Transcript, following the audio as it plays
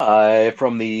Hi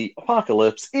from the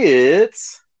apocalypse.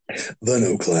 It's The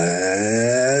No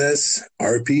Class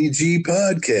RPG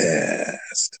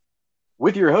Podcast.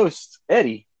 with your host,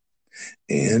 Eddie.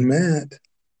 And Matt.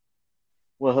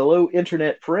 Well, hello,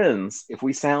 internet friends. If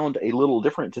we sound a little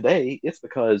different today, it's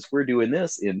because we're doing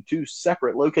this in two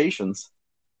separate locations.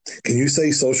 Can you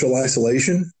say social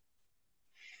isolation?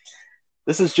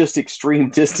 This is just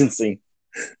extreme distancing.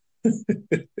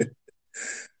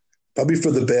 Probably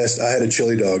for the best. I had a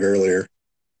chili dog earlier.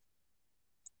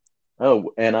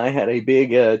 Oh, and I had a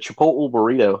big Chipotle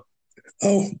burrito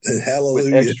Oh, with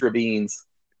hallelujah. extra beans.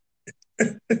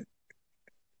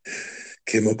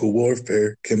 Chemical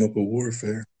warfare. Chemical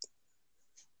warfare.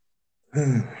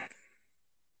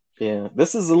 Yeah,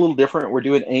 this is a little different. We're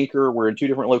doing Anchor. We're in two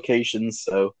different locations,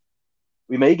 so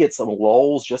we may get some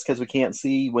lulls just because we can't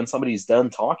see when somebody's done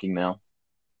talking now.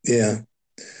 Yeah.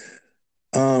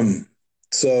 Um,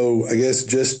 so I guess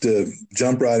just to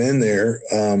jump right in there,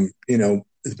 at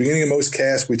the beginning of most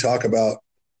casts, we talk about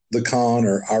the con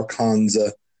or our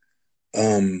Kanza.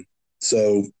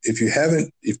 So if you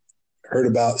haven't heard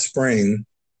about spring,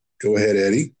 go ahead,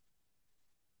 Eddie.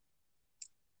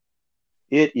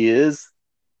 It is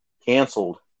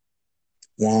canceled.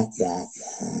 Wah, wah,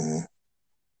 wah.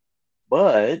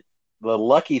 But the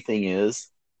lucky thing is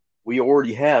we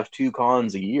already have two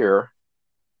cons a year.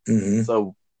 Mm-hmm.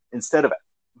 So instead of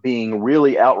being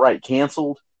really outright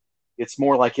canceled, it's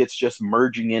more like it's just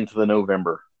merging into the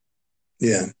November.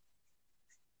 Yeah.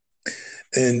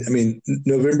 And I mean,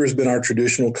 November's been our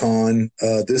traditional con.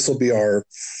 This will be our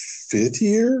fifth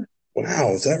year. Wow,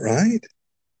 is that right?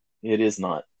 It is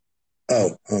not.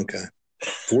 Oh, okay.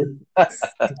 Fourth.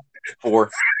 Four.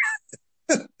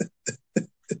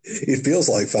 It feels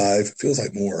like five. It feels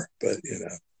like more, but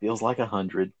Feels like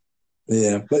 100.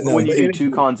 yeah. But But no, when but you do two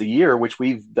anyway, cons a year, which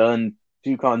we've done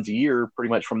two cons a year pretty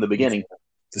much from the beginning.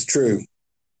 it's true.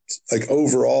 Like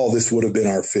overall, this would have been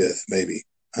our fifth, maybe.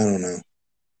 I don't know.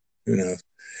 Who knows?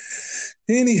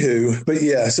 Anywho, but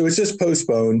yeah, so it's just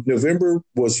postponed. November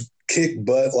was kick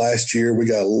butt last year. We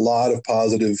got a lot of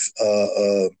positive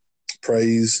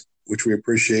praise, which we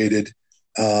appreciated.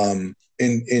 And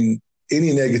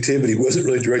any negativity wasn't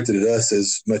really directed at us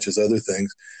as much as other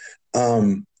things.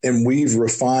 And we've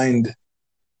refined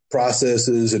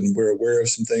processes and we're aware of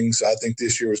some things. So I think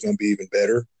this year was going to be even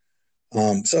better.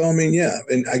 So, I mean, yeah.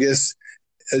 And I guess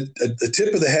a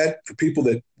tip of the hat for people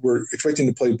that were expecting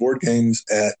to play board games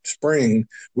at spring,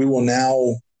 we will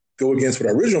now go against what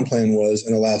our original plan was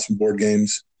and allow some board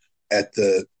games at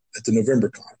the November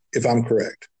con, if I'm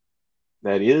correct.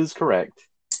 That is correct.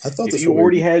 I thought If that's you what we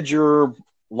already were. had your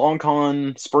long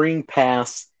con spring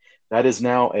pass, that is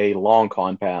now a long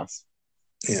con pass.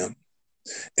 Yeah. And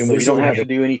So we're you still don't going to have have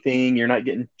to do anything. You're not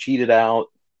getting cheated out.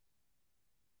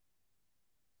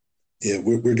 yeah,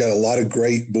 we've got a lot of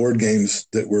great board games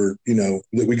that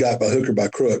that we got by hook or by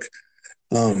crook,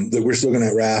 that we're still going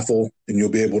to raffle and you'll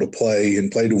be able to play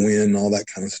and play to win, all that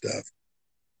kind of stuff.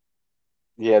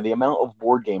 Yeah, the amount of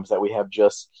board games that we have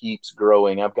just keeps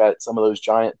growing. I've got some of those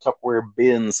giant Tupperware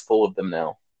bins full of them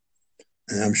now.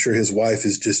 And I'm sure his wife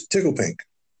is just tickle pink.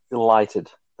 Delighted,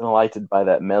 delighted by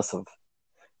that mess of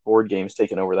board games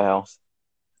taking over the house.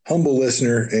 Humble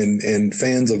listener and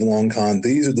fans of Long Con,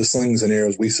 these are the slings and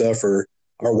arrows we suffer.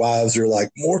 Our wives are like,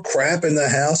 more crap in the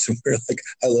house. And we're like,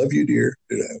 I love you, dear.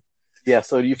 Yeah,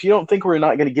 so if you don't think we're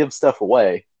not going to give stuff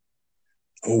away,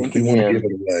 Oh, think we want to give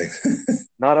again. it away.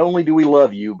 Not only do we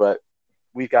love you, but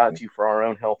we've got to for our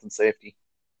own health and safety.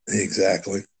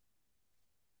 Exactly.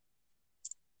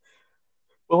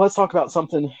 Well, let's talk about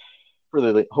something for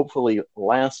the hopefully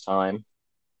last time,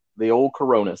 the old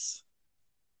Coronas.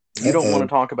 You don't want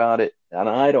to Uh-oh. talk about it, and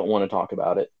I don't want to talk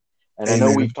about it. And I know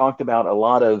we've Amen. talked about a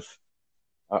lot of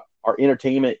our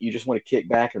entertainment. You just want to kick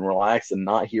back and relax and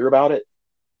not hear about it.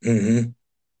 Mm-hmm.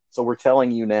 So we're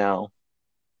telling you now,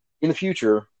 in the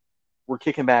future, we're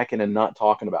kicking back and not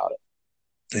talking about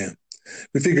it. Yeah.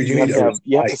 We figured you You have need to a have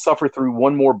you have to respite. suffer through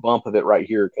one more bump of it right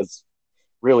here because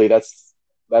really that's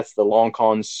the long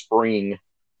con spring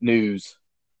news.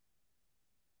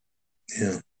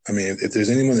 Yeah. I mean, if there's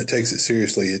anyone that takes it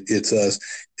seriously, it's us.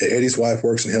 Eddie's wife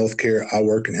works in healthcare. I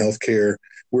work in healthcare.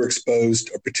 We're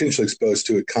exposed or potentially exposed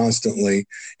to it constantly,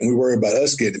 and we worry about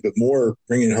us getting it, but more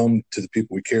bringing it home to the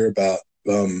people we care about.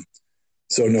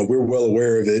 So no, we're well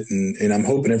aware of it, and I'm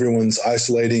hoping everyone's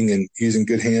isolating and using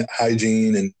good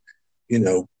hygiene and you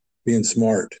know being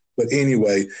smart. But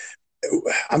anyway,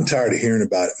 I'm tired of hearing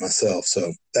about it myself.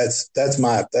 So that's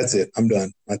it. I'm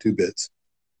done. My two bits.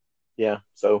 Yeah,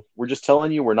 so we're just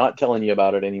telling you we're not telling you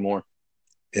about it anymore.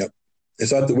 Yep.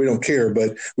 It's not that we don't care,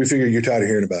 but we figure you're tired of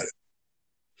hearing about it.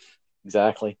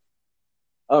 Exactly.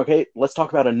 Okay, let's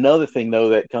talk about another thing though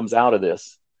that comes out of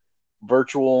this: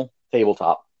 virtual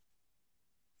tabletop.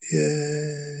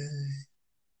 Yeah.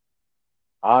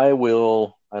 I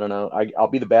will. I don't know. I'll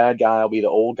be the bad guy. I'll be the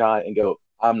old guy and go.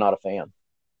 I'm not a fan.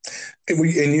 And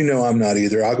you know I'm not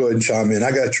either. I'll go ahead and chime in.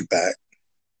 I got your back.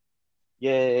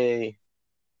 Yay!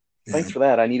 Yeah. Thanks for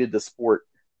that. I needed the sport.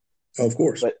 Of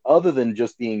course. But other than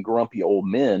just being grumpy old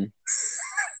men,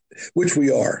 Which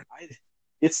we are.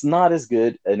 it's not as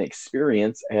good an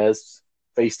experience as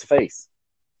face to face.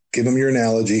 Give them your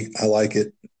analogy. I like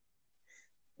it.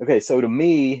 Okay, so to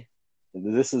me,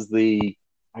 this is the,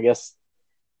 I guess,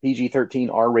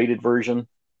 PG-13 R-rated version.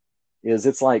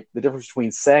 It's like the difference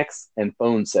between sex and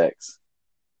phone sex.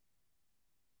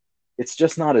 It's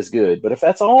just not as good. But if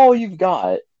that's all you've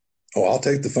got, Oh, I'll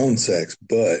take the phone sex,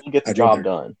 but you get the job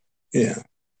done. Yeah.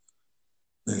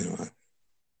 Anyway.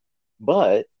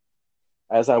 But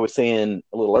as I was saying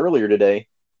a little earlier today,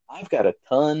 I've got a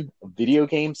ton of video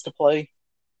games to play.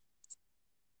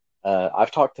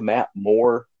 I've talked to Matt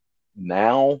more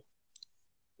now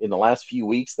in the last few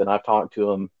weeks than I've talked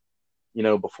to him,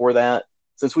 before that.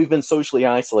 Since we've been socially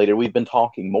isolated, we've been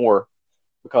talking more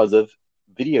because of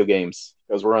video games,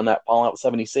 because we're on that Fallout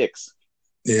 76.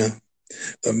 Yeah.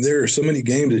 There are so many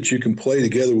games that you can play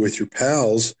together with your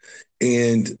pals.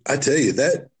 And I tell you,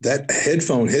 that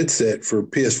headphone headset for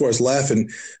PS4, I was laughing.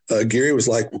 Gary was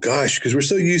like, well, gosh, because we're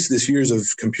so used to this years of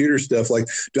computer stuff. Like,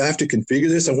 do I have to configure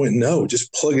this? I went, no,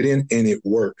 just plug it in and it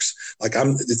works. Like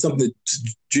it's something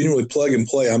that's genuinely plug and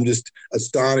play. I'm just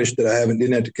astonished that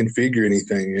didn't have to configure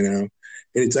anything, And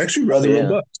it's actually rather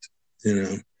robust,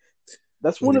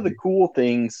 That's one of the cool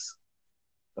things,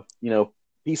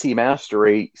 PC Master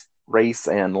Race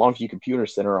and Longview Computer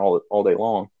Center all day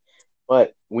long.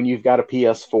 But when you've got a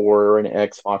PS4 or an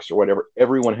Xbox or whatever,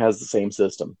 everyone has the same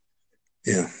system.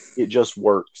 Yeah. It just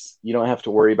works. You don't have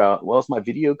to worry about, well, is my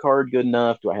video card good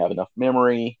enough? Do I have enough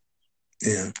memory?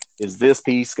 Yeah. Is this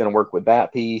piece going to work with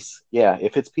that piece? Yeah.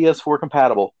 If it's PS4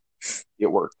 compatible, it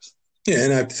works. Yeah,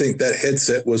 and I think that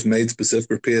headset was made specific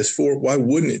for PS4. Why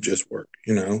wouldn't it just work?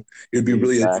 It'd be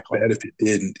really bad if it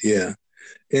didn't. Yeah.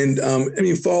 And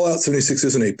Fallout 76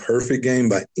 isn't a perfect game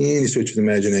by any stretch of the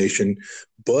imagination,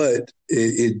 but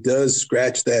it does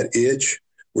scratch that itch.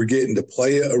 We're getting to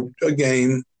play a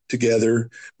game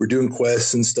together. We're doing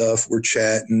quests and stuff. We're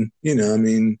chatting.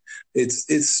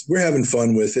 It's we're having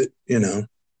fun with it.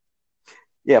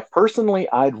 Yeah, personally,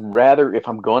 I'd rather, if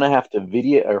I'm going to have to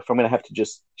video or if I'm going to have to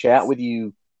just chat with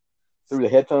you through the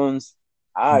headphones,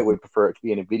 I would prefer it to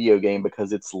be in a video game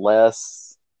because it's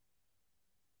less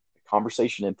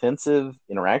conversation intensive,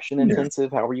 interaction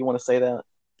intensive, however you want to say that.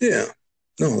 Yeah.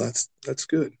 No, that's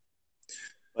good.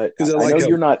 But I know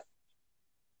you're not.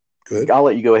 Good. I'll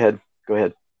let you go ahead. Go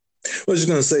ahead. I was just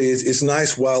going to say it's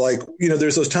nice while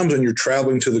there's those times when you're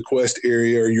traveling to the quest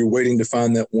area or you're waiting to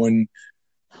find that one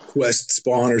quest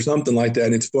spawn or something like that.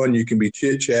 And it's fun. You can be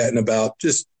chit-chatting about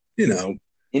just,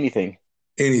 anything,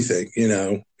 and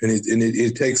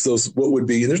it takes those, what would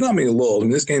be, and there's not many lulls.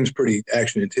 This game's pretty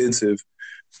action intensive,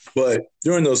 but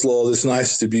during those lulls, it's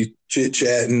nice to be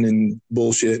chit-chatting and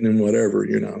bullshitting and whatever,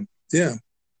 Yeah.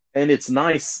 And it's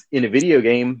nice in a video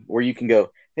game where you can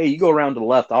go, hey, you go around to the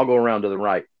left, I'll go around to the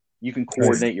right. You can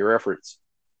coordinate your efforts.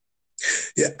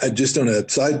 Yeah, I just on a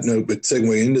side note, but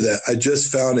segue into that, I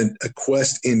just found a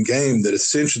quest in game that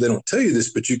essentially, they don't tell you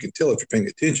this, but you can tell if you're paying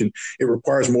attention. It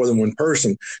requires more than one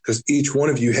person because each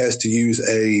one of you has to use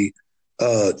a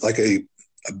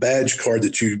badge card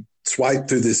that you swipe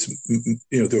through this,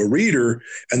 through a reader,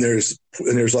 and there's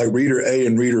like reader A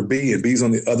and reader B, and B's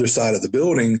on the other side of the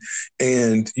building,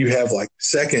 and you have like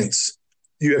seconds.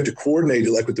 You have to coordinate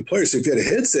it like with the players. So if you had a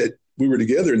headset, we were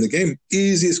together in the game,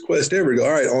 easiest quest ever. Go,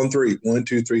 all right, on three, 1,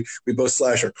 2, 3. We both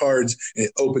slash our cards, and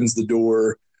it opens the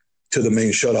door to the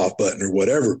main shutoff button or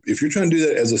whatever. If you're trying to do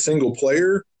that as a single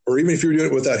player, or even if you're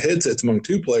doing it without headsets among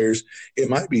two players, it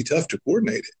might be tough to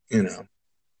coordinate it,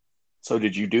 So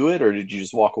did you do it or did you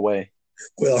just walk away?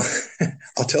 Well,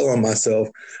 I'll tell on myself.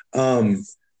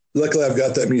 Luckily, I've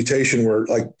got that mutation where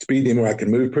like speed demon where I can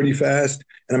move pretty fast,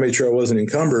 and I made sure I wasn't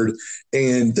encumbered.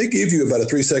 And they give you about a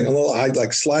 3-second lull. I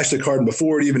like slashed the card, and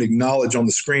before it even acknowledged on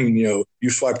the screen, you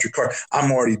swiped your card.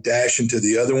 I'm already dashing to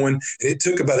the other one. And it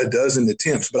took about a dozen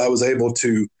attempts, but I was able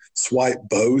to swipe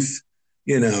both.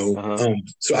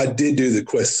 So I did do the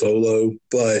quest solo,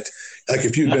 but like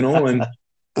if you'd been on,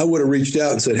 I would have reached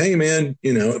out and said, hey, man,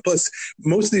 plus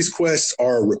most of these quests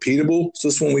are repeatable. So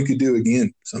this one we could do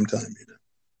again sometime,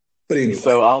 But anyway.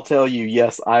 So I'll tell you,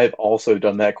 yes, I've also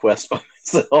done that quest by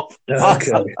myself.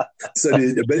 Okay. So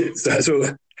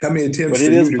how many attempts? But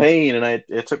it is pain, and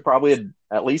it took probably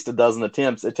at least a dozen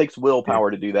attempts. It takes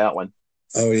willpower to do that one.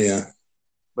 Oh yeah.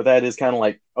 But that is kind of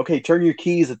like, okay, turn your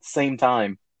keys at the same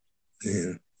time.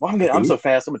 Yeah. Well, I'm Who? so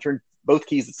fast, I'm gonna turn both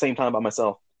keys at the same time by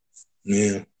myself.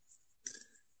 Yeah.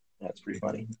 That's pretty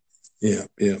funny. Yeah.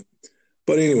 Yeah.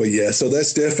 But anyway, yeah. So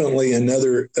that's definitely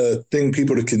another thing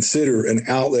people to consider, an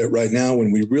outlet right now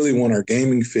when we really want our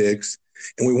gaming fix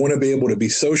and we want to be able to be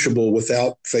sociable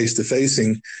without face to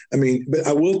facing. I mean, but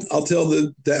I'll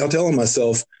tell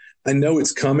myself, I know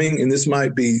it's coming, and this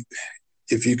might be,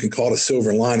 if you can call it a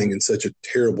silver lining in such a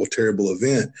terrible, terrible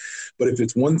event. But if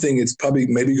it's one thing, it's probably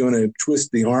maybe going to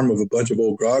twist the arm of a bunch of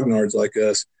old grognards like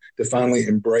us to finally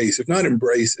embrace, if not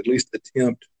embrace, at least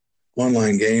attempt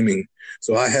online gaming.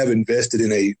 So I have invested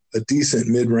in a decent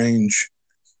mid range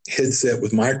headset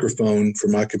with microphone for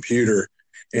my computer.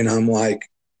 And I'm like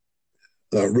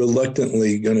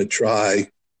reluctantly going to try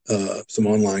some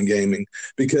online gaming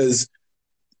because,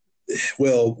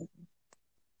 well,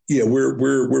 yeah,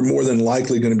 we're more than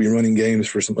likely going to be running games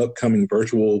for some upcoming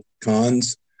virtual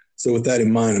cons. So with that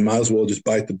in mind, I might as well just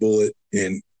bite the bullet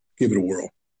and give it a whirl.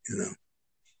 You know.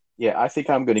 Yeah, I think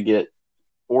I'm gonna get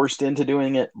forced into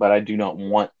doing it, but I do not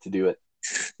want to do it.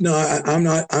 No, I'm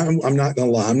not. I'm not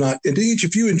gonna lie. I'm not. Indeed,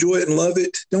 if you enjoy it and love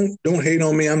it, don't hate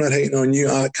on me. I'm not hating on you.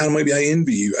 I kind of maybe I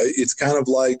envy you. It's kind of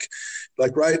like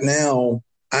right now.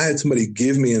 I had somebody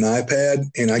give me an iPad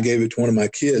and I gave it to one of my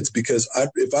kids because I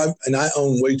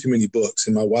own way too many books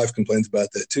and my wife complains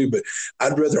about that too, but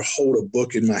I'd rather hold a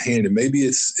book in my hand, and maybe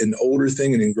it's an older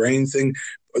thing, an ingrained thing,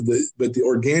 but the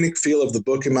organic feel of the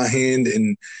book in my hand,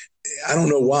 and I don't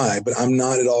know why, but I'm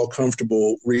not at all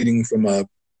comfortable reading from a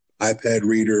iPad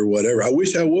reader or whatever. I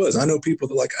wish I was. I know people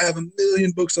that are like, I have a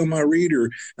million books on my reader.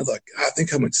 I thought, I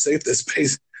think how much safe that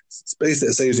space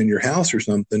that saves in your house or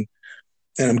something.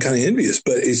 And I'm kind of envious,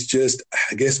 but it's just,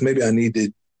 I guess maybe I need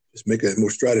to just make a more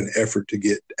strident effort to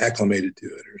get acclimated to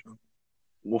it or something.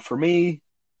 Well, for me,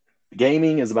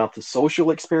 gaming is about the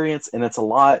social experience, and it's a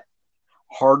lot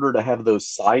harder to have those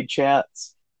side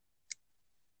chats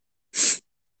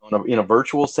in a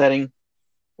virtual setting.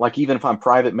 Like even if I'm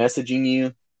private messaging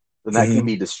you, then that can Mm-hmm.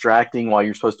 be distracting while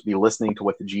you're supposed to be listening to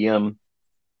what the GM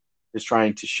is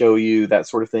trying to show you, that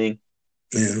sort of thing.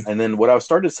 Yeah. And then what I was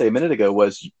starting to say a minute ago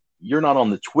was you're not on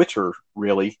the Twitter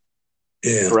really,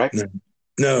 Yeah. correct? No,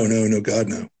 no, no, no, God,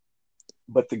 no.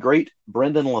 But the great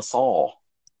Brendan LaSalle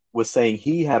was saying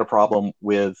he had a problem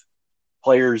with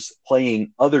players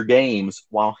playing other games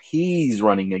while he's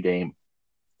running a game.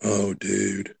 Oh,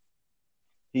 dude.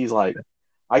 He's like,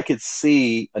 I could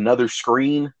see another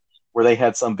screen where they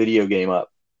had some video game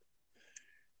up.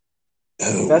 If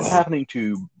Oh, that's wow. happening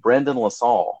to Brendan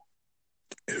LaSalle,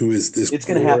 Who is this it's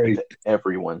going to happen great? to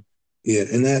everyone, Yeah.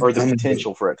 And that or the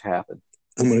potential for it to happen.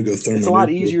 I'm going to go It's a lot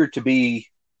thermonuclear. easier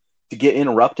to get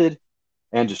interrupted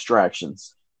and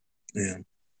distractions Yeah.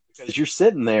 because you're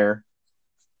sitting there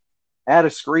at a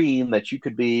screen that you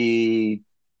could be,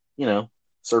 you know,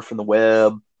 surfing the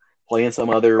web, playing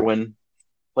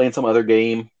playing some other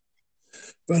game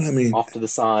But I mean, off to the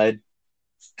side.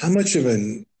 how much of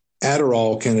an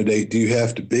Adderall candidate do you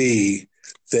have to be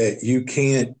that you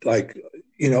can't like,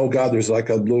 oh God, there's like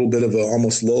a little bit of a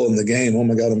almost lull in the game. Oh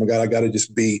my God, I got to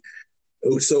just be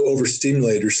so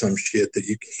overstimulated or some shit that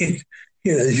you can't,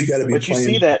 you got to be But you see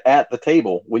playing. that at the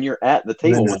table. When you're at the I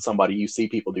table know, with somebody, you see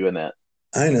people doing that.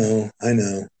 I know. And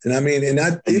I mean, and I,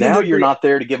 And even now though, you're not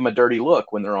there to give them a dirty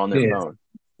look when they're on their yeah, phone.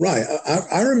 right.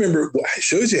 I remember, it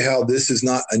shows you how this is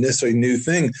not a necessarily new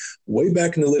thing. Way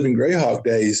back in the Living Greyhawk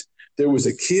days, there was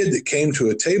a kid that came to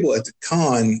a table at the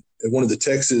con, at one of the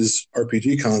Texas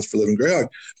RPG cons for Living Greyhawk,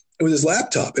 with his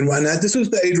laptop. And this was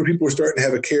the age where people were starting to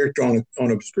have a character on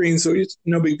a screen. So it's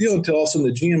no big deal until all of a sudden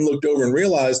the GM looked over and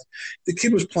realized the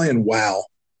kid was playing WoW,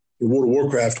 World of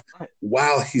Warcraft, Right.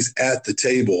 while he's at the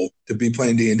table to be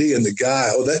playing D&D. And the guy,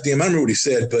 that DM, I don't remember what he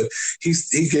said, but he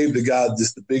gave the guy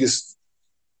just the biggest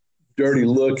dirty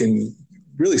look and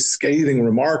really scathing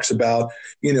remarks about,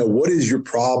 what is your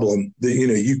problem that,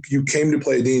 you came to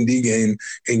play a D&D game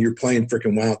and you're playing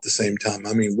freaking WoW at the same time.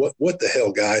 I mean, what the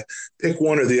hell, guy? Pick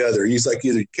one or the other. He's like,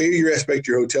 either carry your ass back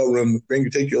to your hotel room,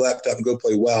 take your laptop and go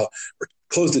play WoW, or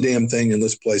close the damn thing and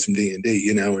let's play some D&D,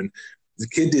 and the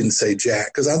kid didn't say jack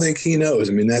because I think he knows.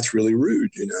 I mean, that's really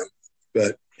rude,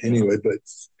 but Yeah. anyway, but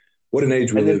what an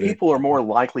age we And then live in. people are more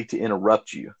likely to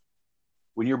interrupt you.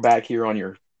 When you're back here on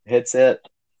your headset,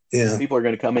 Yeah. people are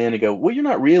going to come in and go, well, you're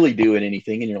not really doing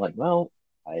anything. And you're like, well,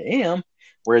 I am.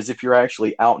 Whereas if you're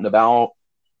actually out and about,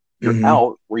 you're Mm-hmm.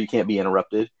 out where you can't be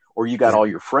interrupted, or you got Yeah. all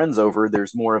your friends over,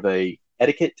 there's more of a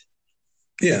etiquette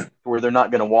Yeah. where they're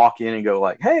not going to walk in and go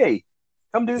like, hey,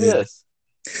 come do Yeah. this.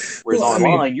 Whereas Well, I mean,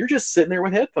 online, you're just sitting there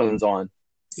with headphones on.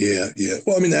 yeah, yeah.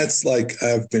 Well, I mean, that's like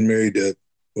I've been married to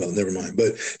well, never mind.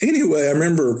 But anyway, I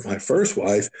remember my first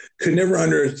wife could never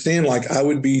understand, like I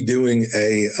would be doing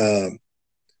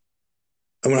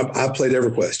when I played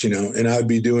EverQuest, and I'd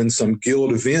be doing some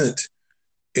guild event,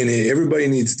 and everybody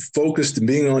needs focused and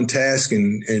being on task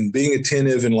and being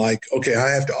attentive and like, okay, I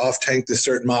have to off tank this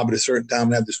certain mob at a certain time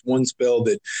and have this one spell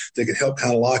that can help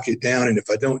kind of lock it down. And if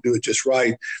I don't do it just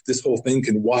right, this whole thing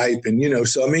can wipe. And,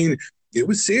 so, I mean, it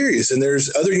was serious. And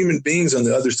there's other human beings on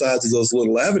the other sides of those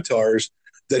little avatars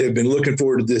that have been looking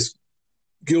forward to this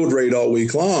guild raid all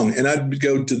week long. And I'd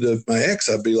go to my ex,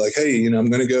 I'd be like, hey, I'm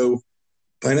going to go.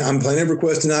 I'm playing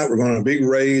EverQuest tonight. We're going on a big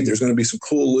raid. There's going to be some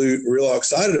cool loot. We're real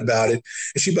excited about it.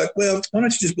 And she'd be like, well, why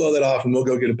don't you just blow that off and we'll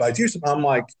go get a bite to yourself? I'm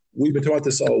like, we've been talking about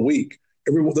this all week.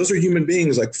 Those are human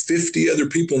beings, like 50 other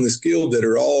people in this guild that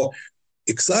are all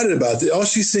excited about it. All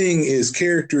she's seeing is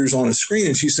characters on a screen,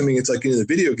 and she's assuming it's like in a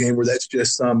video game where that's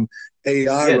just some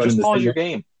AI running just the pause thing. your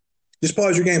game. Just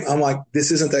pause your game. I'm like, this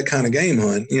isn't that kind of game,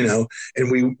 hon, and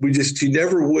she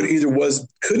never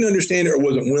couldn't understand it or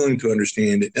wasn't willing to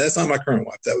understand it. And that's not my current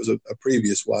wife. That was a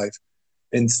previous wife.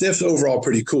 And Steph's overall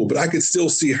pretty cool, but I could still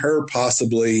see her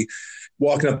possibly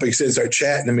walking up, like you said, and start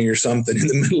chatting to me or something in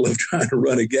the middle of trying to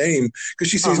run a game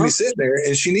because she sees me sitting there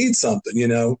and she needs something,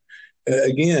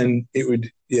 Again, it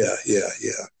would, yeah.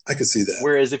 I could see that.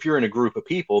 Whereas if you're in a group of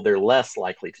people, they're less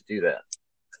likely to do that.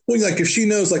 Well, like if she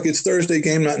knows like it's Thursday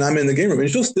game night and I'm in the game room, and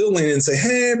she'll still lean in and say,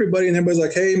 hey, everybody. And everybody's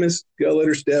like, hey, Miss Gullett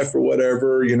or Steph or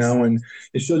whatever, and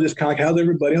she'll just kind of like, how's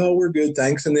everybody? Oh, we're good.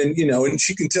 Thanks. And then, and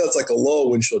she can tell it's like a lull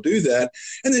when she'll do that.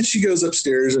 And then she goes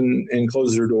upstairs and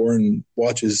closes her door and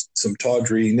watches some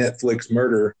tawdry Netflix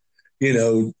murder,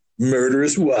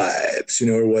 murderous wives,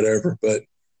 or whatever. But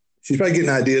she's probably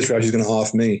getting ideas for how she's going to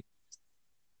off me.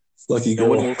 Lucky girl.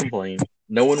 No one will complain.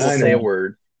 No one will say a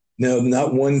word. No,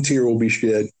 not one tear will be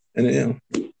shed. And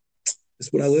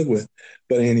that's what I live with.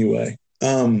 But anyway.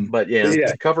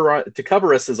 To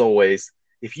cover us as always,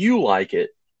 if you like it,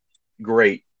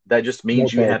 great. That just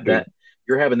means you're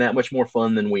having that much more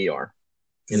fun than we are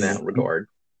in that regard.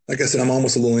 Like I said, I'm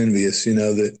almost a little envious,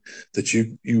 that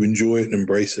you enjoy it and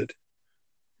embrace it.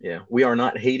 Yeah, we are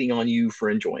not hating on you for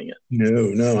enjoying it.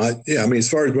 No. I mean, as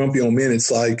far as Grumpy Old Men,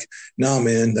 it's like, nah,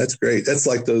 man, that's great. That's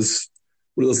like those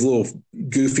little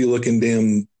goofy looking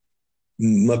damn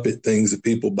Muppet things that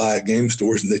people buy at game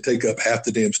stores and they take up half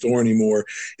the damn store anymore.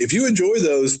 If you enjoy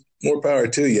those, more power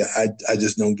to you. I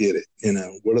just don't get it.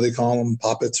 What do they call them?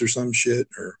 Poppets or some shit?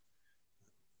 Or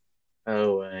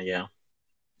yeah.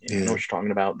 I know what you're talking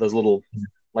about. Those little,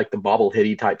 like the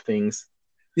bobbleheady type things.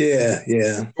 Yeah.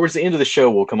 Towards the end of the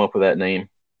show, we'll come up with that name.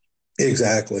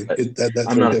 Exactly.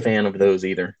 I'm not a fan of those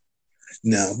either.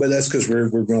 No, but that's because we're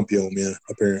grumpy old men,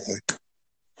 apparently.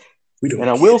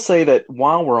 And I will say that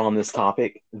while we're on this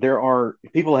topic, there are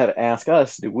people have asked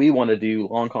us, do we want to do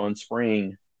Long Con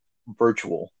Spring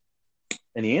virtual?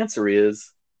 And the answer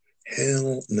is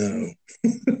hell no.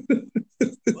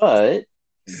 But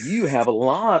you have a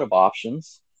lot of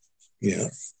options. Yeah.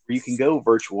 Where you can go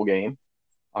virtual game.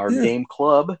 Our game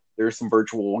club, there's some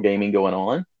virtual gaming going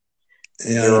on.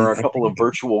 Yeah, there are a couple of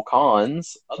virtual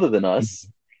cons other than us.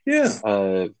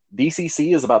 Yeah.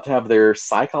 DCC is about to have their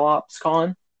Cyclops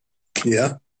Con.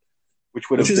 Yeah. Which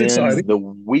would have been exciting. The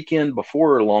weekend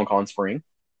before Long Con Spring.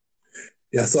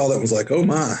 Yeah, I saw that, was like, oh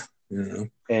my.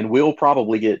 And we'll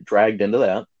probably get dragged into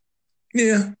that.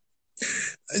 Yeah.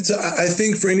 So I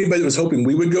think for anybody that was hoping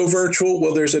we would go virtual,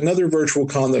 well, there's another virtual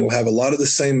con that will have a lot of the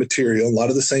same material, a lot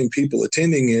of the same people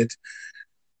attending it.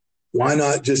 Why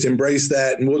not just embrace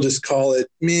that? And we'll just call it,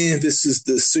 this is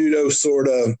the pseudo sort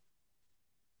of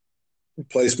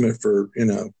replacement for,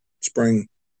 spring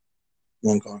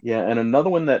Long Con. Yeah, and another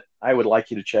one that I would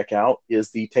like you to check out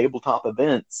is the Tabletop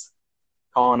Events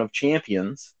Con of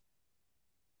Champions,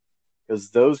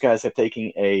 because those guys have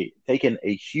taken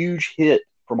a huge hit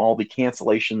from all the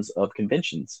cancellations of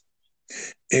conventions.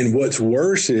 And what's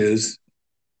worse is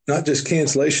not just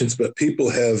cancellations, but people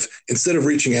have, instead of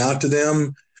reaching out to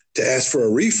them to ask for a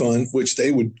refund, which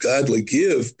they would gladly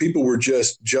give, people were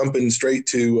just jumping straight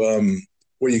to,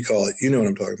 what do you call it? You know what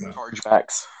I'm talking about.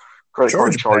 Chargebacks. Credit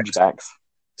card chargebacks.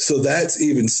 So that's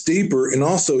even steeper. And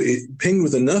also, it pinged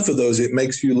with enough of those, it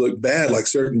makes you look bad. Like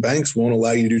certain banks won't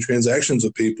allow you to do transactions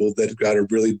with people that have got a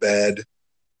really bad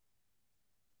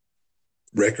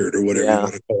record or whatever you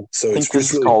want to call it. So it's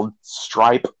just really called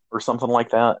Stripe or something like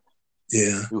that.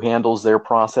 Yeah. Who handles their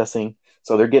processing.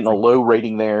 So they're getting a low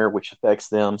rating there, which affects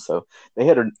them. So they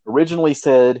had originally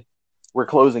said, we're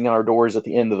closing our doors at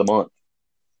the end of the month,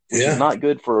 which is not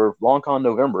good for Long Con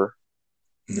November.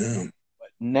 No. But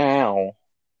now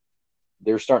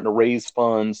they're starting to raise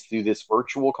funds through this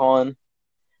virtual con.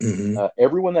 Mm-hmm.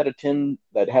 Everyone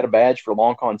that had a badge for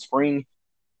Long Con Spring,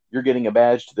 you're getting a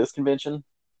badge to this convention.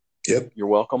 Yep. You're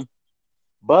welcome.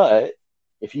 But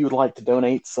if you would like to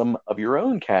donate some of your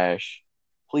own cash,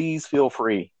 please feel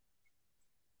free.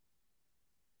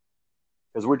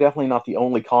 Because we're definitely not the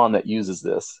only con that uses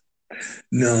this.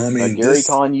 No, I mean, Gary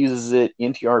Con uses it.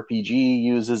 NTRPG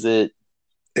uses it.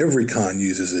 every con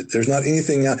uses it. There's not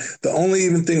anything out. The only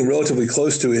even thing relatively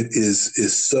close to it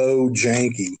is so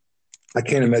janky. I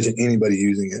can't imagine anybody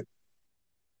using it.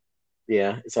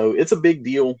 Yeah, so it's a big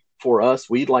deal for us.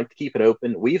 We'd like to keep it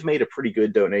open. We've made a pretty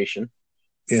good donation.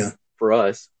 Yeah, for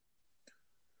us.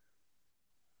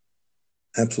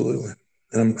 absolutely.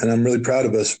 And I'm really proud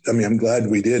of us. I mean, I'm glad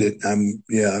we did it.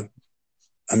 Yeah.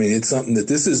 I mean, it's something that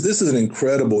this is an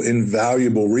incredible,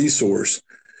 invaluable resource.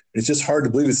 It's just hard to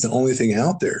believe it's the only thing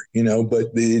out there,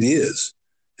 but it is.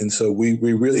 And so we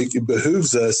really, it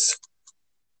behooves us,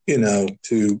 I mean,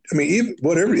 even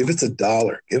whatever, if it's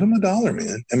 $1, give them $1,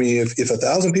 man. I mean, if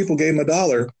 1,000 people gave them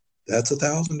 $1, that's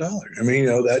 $1,000. I mean,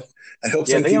 that helps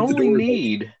Yeah, them they keep the only doors open.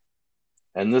 need,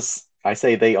 and this I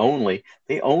say they only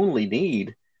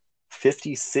need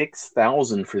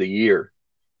 56,000 for the year.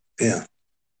 Yeah.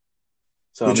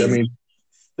 So I Which, I mean, mean,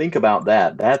 think about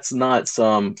that. That's not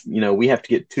some, we have to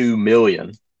get 2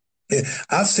 million. yeah,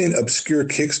 I've seen obscure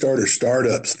Kickstarter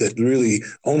startups that really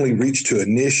only reach to a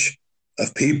niche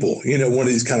of people, one of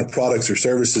these kind of products or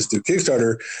services through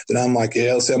Kickstarter that I'm like,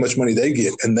 yeah, let's see how much money they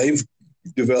get. And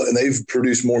they've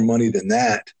produced more money than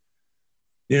that.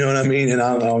 You know what I mean? And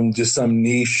I'm on just some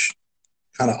niche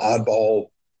kind of oddball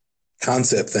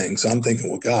concept thing. So I'm thinking,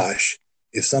 well, gosh,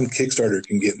 if some Kickstarter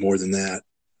can get more than that,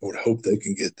 I would hope they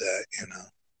can get that.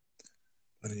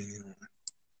 But anyway.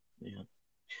 Yeah.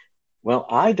 Well,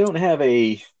 I don't have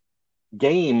a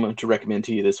game to recommend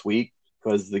to you this week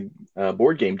because the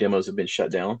board game demos have been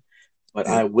shut down. But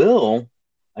Yeah. I will,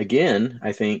 again,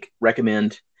 I think,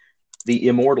 recommend The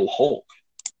Immortal Hulk.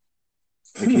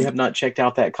 If you have not checked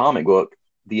out that comic book,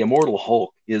 The Immortal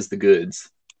Hulk is the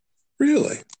goods.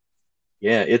 Really?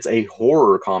 Yeah, it's a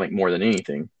horror comic more than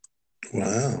anything.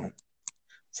 Wow.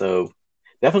 So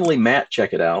definitely, Matt,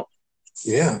 check it out.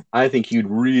 Yeah. I think you'd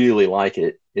really like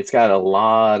it. It's got a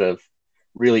lot of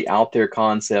really out there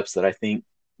concepts that I think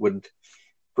would,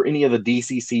 for any of the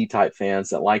DCC type fans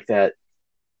that like that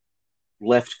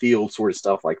left field sort of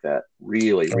stuff like that,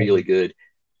 really, really good.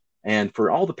 And for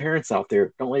all the parents out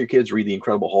there, don't let your kids read The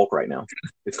Incredible Hulk right now.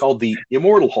 It's called The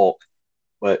Immortal Hulk.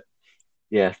 But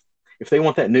yeah, if they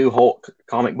want that new Hulk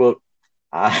comic book,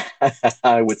 I,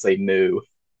 I would say no.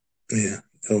 Yeah.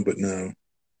 Oh, but no.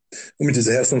 I mean, does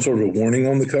it have some sort of a warning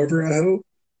on the cover? I hope.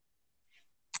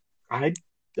 I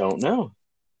don't know.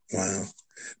 Wow.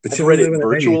 But I've we read live it in an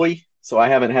age. virtually, so I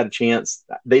haven't had a chance.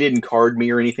 They didn't card me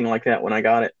or anything like that when I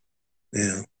got it.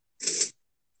 Yeah. Because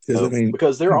I So, mean,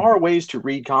 because there are ways to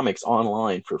read comics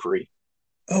online for free.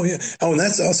 oh yeah. Oh, and I'll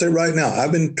say right now,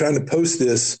 I've been trying to post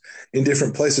this in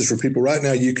different places for people. Right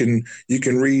now, you can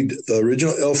read the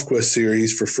original ElfQuest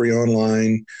series for free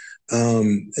online.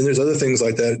 And there's other things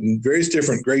like that, and various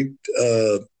different great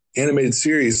animated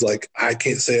series. Like I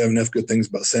can't say I have enough good things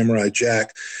about Samurai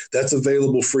Jack. That's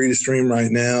available free to stream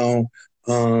right now.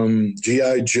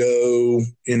 GI Joe,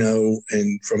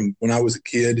 and from when I was a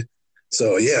kid.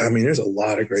 So yeah, I mean, there's a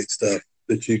lot of great stuff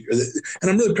and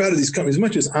I'm really proud of these companies. As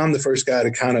much as I'm the first guy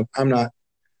to I'm not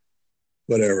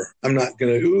whatever. I'm not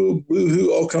gonna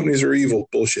boo-hoo, all companies are evil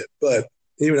bullshit. But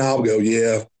even I'll go,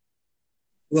 yeah.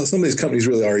 Well, some of these companies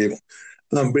really are evil.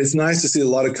 But it's nice to see a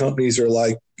lot of companies are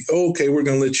like, oh, okay, we're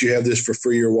going to let you have this for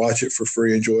free or watch it for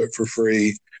free, enjoy it for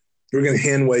free. We're going to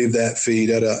hand wave that fee.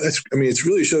 It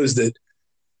really shows that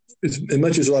as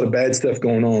much as a lot of bad stuff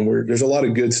going on, there's a lot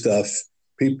of good stuff.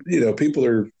 People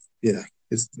are,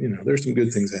 there's some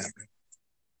good things happening.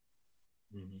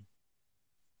 Mm-hmm.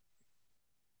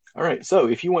 All right. So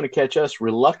if you want to catch us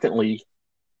reluctantly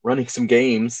running some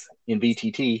games in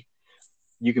VTT,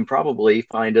 you can probably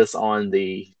find us on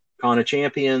the Con of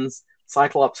Champions,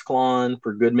 Cyclops Clon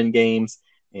for Goodman Games,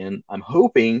 and I'm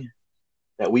hoping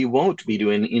that we won't be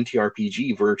doing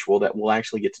NTRPG virtual, that we'll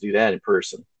actually get to do that in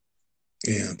person.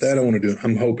 Yeah, that I want to do.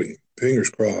 I'm hoping. Fingers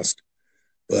crossed.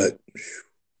 But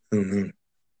I don't know.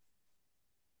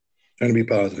 Trying to be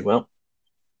positive. Well,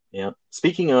 yeah.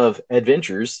 Speaking of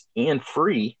adventures and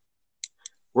free,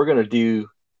 we're going to do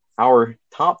our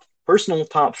personal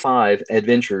top 5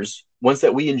 adventures, ones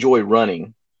that we enjoy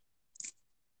running.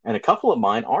 And a couple of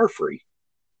mine are free.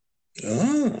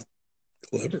 Ah,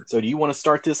 clever. So do you want to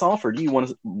start this off, or do you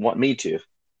want me to?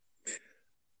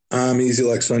 I'm easy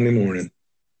like Sunday morning.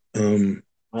 Well,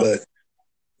 but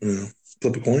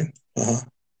flip a coin.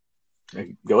 Uh-huh.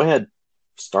 Go ahead.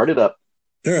 Start it up.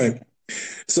 All right.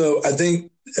 So I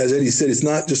think, as Eddie said, it's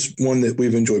not just one that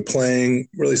we've enjoyed playing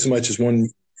really so much as one,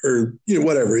 or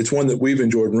whatever. It's one that we've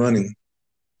enjoyed running,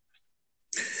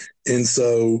 and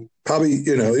so probably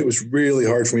it was really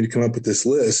hard for me to come up with this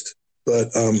list, but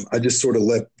I just sort of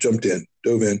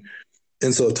dove in,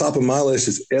 and so top of my list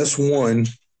is S1,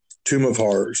 Tomb of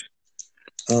Horrors.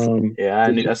 Yeah,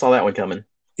 I saw that one coming.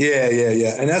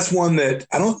 Yeah. And that's one that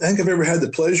I don't think I've ever had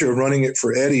the pleasure of running it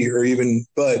for Eddie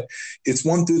but it's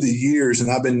one through the years,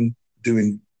 and I've been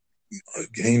doing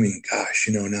gaming, gosh,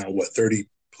 now what, 30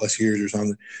 plus years or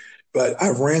something. But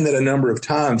I've ran that a number of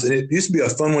times, and it used to be a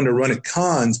fun one to run at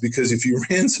cons because if you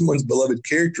ran someone's beloved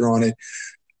character on it,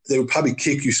 they would probably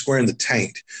kick you square in the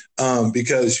taint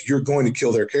because you're going to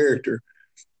kill their character.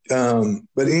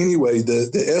 But anyway,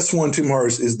 the S1 Tomb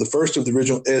Horrors is the first of the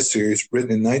original S series,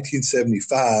 written in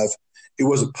 1975. It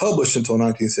wasn't published until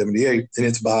 1978, and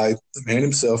it's by the man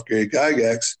himself, Gary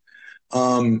Gygax.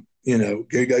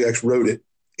 Gary Gygax wrote it.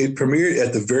 It premiered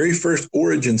at the very first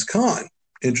Origins Con,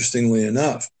 interestingly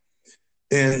enough.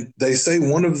 And they say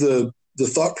one of the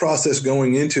thought process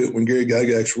going into it when Gary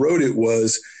Gygax wrote it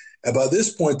was, about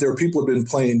this point, there were people who have been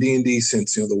playing D&D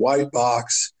since, the White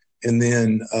Box, and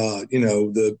then,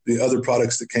 the other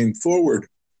products that came forward.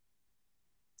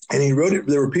 And he wrote it.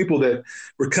 There were people that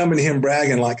were coming to him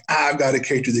bragging like, I've got a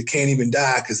character that can't even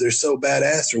die because they're so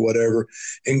badass or whatever.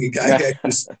 And the guy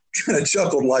just kind of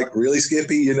chuckled like, really,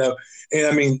 Skippy, And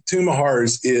I mean, Tomb of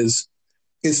Horrors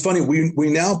it's funny. We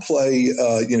now play,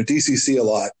 DCC a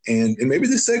lot, and maybe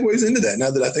this segues into that now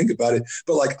that I think about it.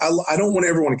 But like, I don't want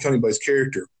everyone to kill anybody's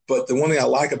character. But the one thing I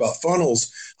like about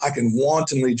funnels, I can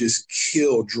wantonly just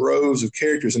kill droves of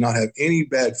characters and not have any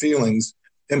bad feelings.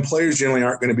 And players generally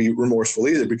aren't going to be remorseful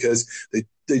either because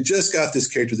they just got this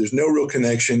character. There's no real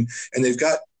connection, and they've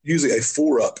got usually a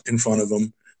 4-up in front of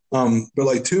them. But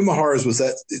like Tomb of Horrors was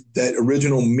that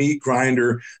original meat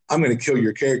grinder. I'm going to kill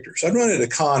your character. So I'd run at a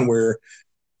con where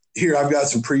here I've got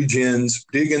some pre-gens,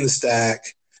 dig in the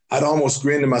stack. I'd almost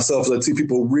grin to myself as I'd see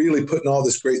people really putting all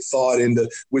this great thought into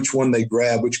which one they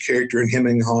grab, which character, and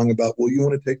hemming and hawing about, well, you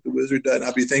want to take the wizard? And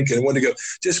I'd be thinking, I want to go,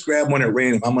 just grab one at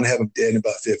random. I'm going to have them dead in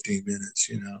about 15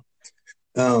 minutes,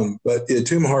 But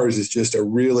Tomb of Horrors is just a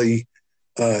really,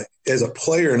 as a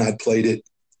player, and I'd played it,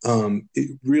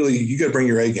 you got to bring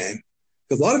your A game.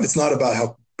 Because a lot of it's not about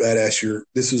how badass your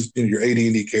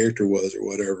AD&D character was or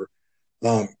whatever.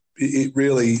 It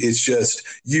really is just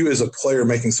you as a player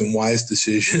making some wise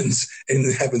decisions and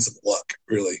having some luck,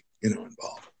 really,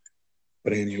 involved.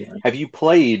 But anyway, have you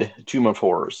played Tomb of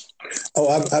Horrors? Oh,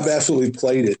 I've absolutely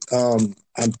played it. I'm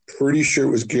pretty sure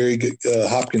it was Gary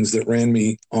Hopkins that ran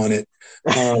me on it.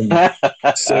 So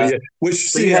yeah,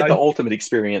 so you had the ultimate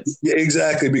experience. Yeah,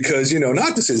 exactly. Because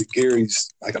not to say that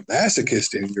Gary's like a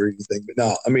masochist or anything, but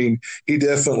no, I mean he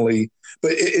definitely.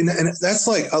 But and that's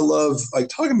like I love like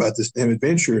talking about this damn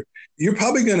adventure. You're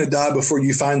probably going to die before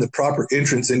you find the proper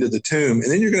entrance into the tomb,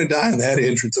 and then you're going to die in that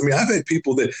entrance. I mean, I've had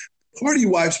people that party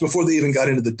wipes before they even got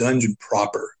into the dungeon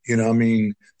proper. I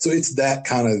mean, so it's that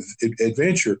kind of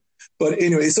adventure. But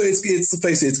anyway, so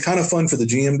it's kind of fun for the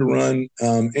GM to run,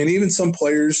 and even some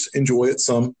players enjoy it,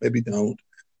 some maybe don't.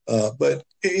 But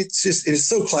it's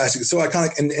so classic, so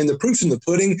iconic, and the proof's in the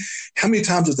pudding. How many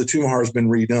times has the Tomb of Horrors been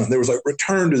redone? There was like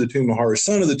Return to the Tomb of Horrors,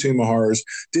 Son of the Tomb of Horrors,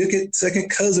 Dickett, second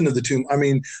cousin of the Tomb. I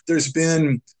mean, there's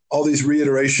been all these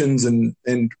reiterations and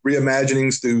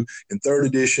reimaginings through in 3rd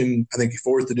edition, I think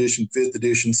 4th edition, 5th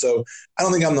edition. So I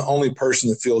don't think I'm the only person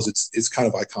that feels it's kind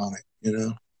of iconic,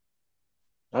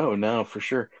 Oh no, for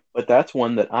sure. But that's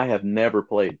one that I have never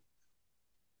played.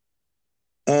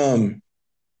 Yeah,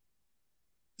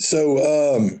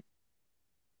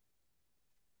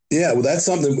 well, that's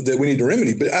something that we need to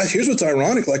remedy. But here's what's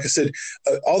ironic. Like I said,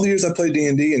 all the years I played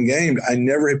D&D and gamed, I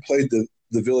never had played the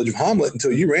Village of Hamlet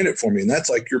until you ran it for me. And that's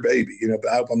like your baby, but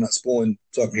I hope I'm not spoiling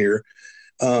something here.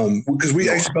 Because we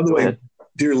actually, by the way,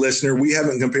 dear listener, we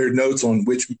haven't compared notes on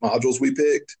which modules we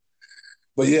picked.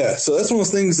 But yeah, so that's one of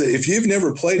those things that if you've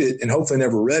never played it and hopefully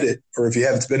never read it, or if you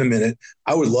have, it's been a minute,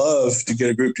 I would love to get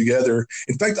a group together.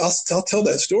 In fact, I'll tell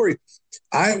that story.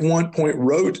 I at one point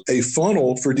wrote a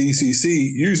funnel for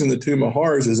DCC using the Tomb of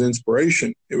Horrors as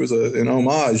inspiration. It was an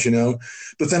homage,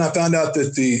 But then I found out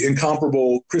that the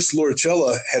incomparable Chris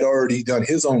Loricella had already done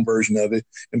his own version of it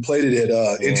and played it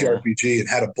at NTRPG and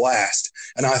had a blast.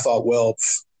 And I thought, well,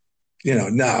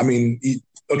 I mean,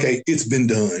 okay, it's been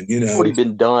done. It's already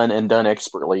been done and done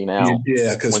expertly now.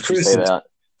 Yeah, because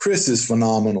Chris is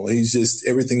phenomenal. He's just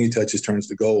everything he touches turns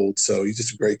to gold. So he's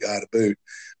just a great guy to boot.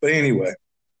 But anyway.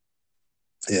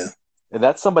 Yeah. And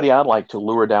that's somebody I'd like to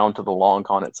lure down to the long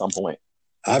con at some point.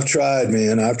 I've tried,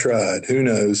 man. I've tried. Who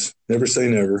knows? Never say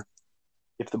never.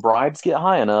 if the bribes get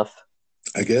high enough,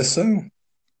 I guess so.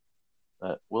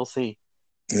 we'll see.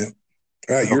 Yeah.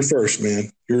 All right, you're first,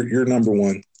 man. You're number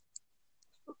one.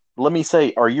 Let me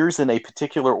say, are yours in a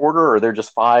particular order, or they're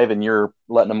just five and you're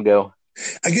letting them go?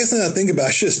 I guess now I think about it,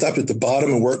 I should have stopped at the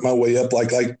bottom and worked my way up.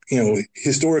 Like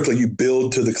historically, you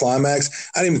build to the climax.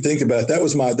 I didn't even think about it. That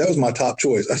was my top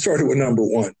choice. I started with number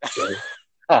one. So,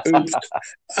 oops.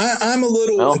 I'm a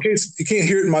little. Well, In case you can't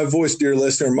hear it in my voice, dear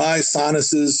listener, my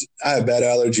sinuses. I have bad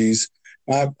allergies.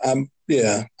 I'm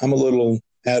a little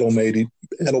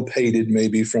addlepated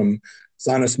maybe from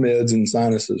sinus meds and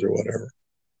sinuses or whatever.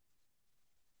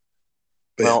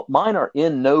 But well, mine are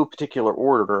in no particular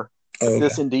order. But okay.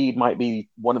 this indeed might be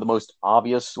one of the most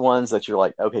obvious ones that you're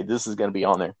like, okay, this is going to be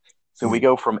on there. So we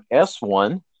go from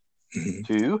S1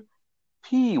 to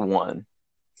P1,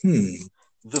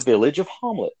 the village of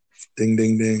Hamlet. Ding,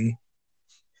 ding, ding.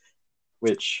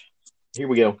 Which, here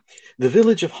we go. The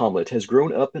village of Hamlet has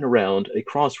grown up and around a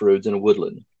crossroads in a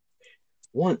woodland.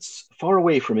 Once, far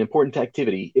away from important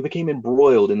activity, it became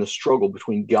embroiled in the struggle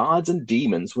between gods and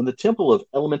demons when the temple of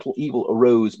elemental evil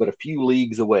arose but a few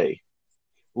leagues away.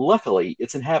 Luckily,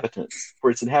 for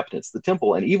its inhabitants, the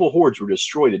temple and evil hordes were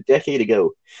destroyed a decade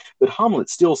ago, but Hamlet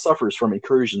still suffers from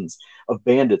incursions of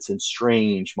bandits and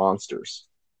strange monsters.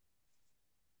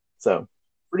 So,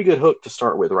 pretty good hook to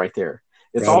start with right there.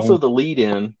 It's also the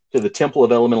lead-in to the Temple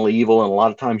of Elemental Evil, and a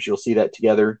lot of times you'll see that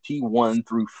together. T1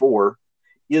 through 4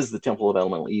 is the Temple of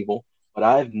Elemental Evil, but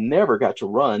I've never got to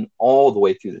run all the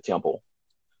way through the temple.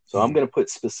 So I'm going to put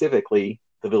specifically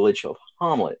the village of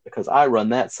Hamlet, because I run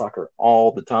that sucker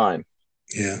all the time.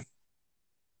 Yeah.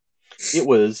 It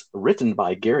was written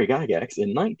by Gary Gygax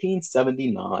in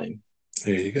 1979.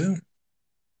 There you go.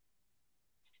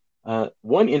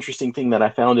 One interesting thing that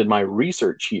I found in my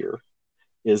research here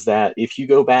is that if you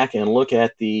go back and look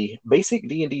at the basic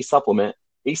D&D supplement,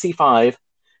 AC5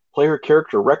 player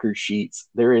character record sheets,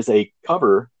 there is a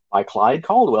cover by Clyde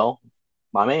Caldwell,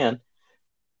 my man,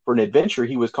 for an adventure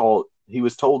he was told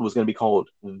was going to be called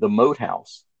The Moat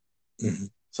House. Mm-hmm.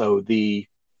 So the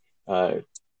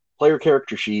player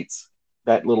character sheets,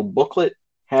 that little booklet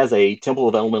has a Temple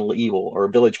of Elemental Evil, or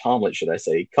Village Hamlet, should I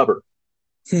say, cover.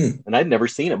 And I'd never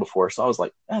seen it before, so I was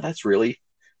like, oh, that's really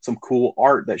some cool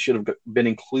art that should have been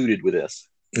included with this.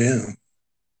 Yeah.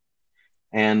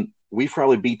 And we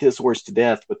probably beat this horse to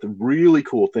death, but the really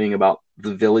cool thing about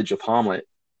the village of Hamlet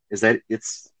is that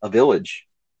it's a village.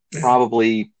 Yeah.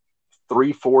 Probably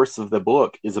 3/4 of the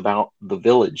book is about the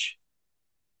village.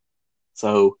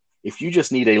 So if you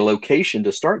just need a location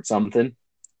to start something,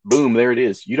 boom, there it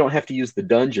is. You don't have to use the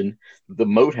dungeon, the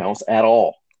moat house at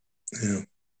all. Yeah.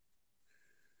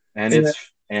 And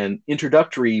it's an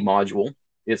introductory module.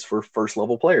 It's for first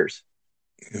level players.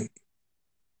 Yeah.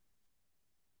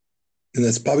 And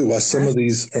that's probably why some of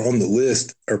these are on the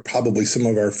list are probably some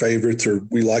of our favorites, or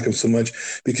we like them so much,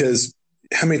 because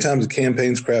how many times the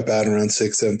campaigns crap out around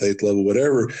 6th, 7th, 8th level,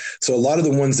 whatever. So a lot of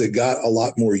the ones that got a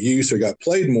lot more use or got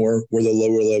played more were the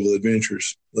lower level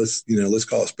adventures. Let's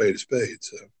call a spade a spade.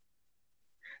 So,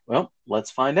 well,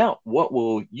 let's find out. What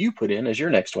will you put in as your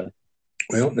next one?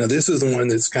 Well, now this is the one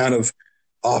that's kind of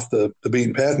off the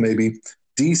beaten path, maybe.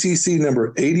 DCC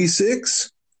number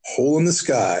 86, Hole in the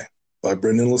Sky by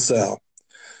Brendan LaSalle.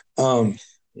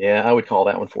 Yeah, I would call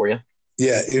that one for you.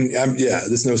 Yeah,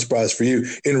 this is no surprise for you.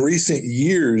 In recent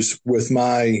years, with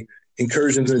my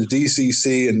incursions into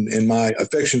DCC and my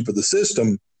affection for the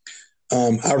system,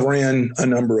 I ran a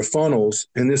number of funnels,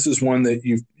 and this is one that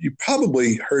you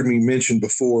probably heard me mention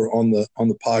before on the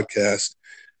podcast.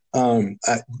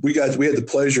 We had the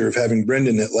pleasure of having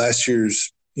Brendan at last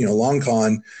year's Long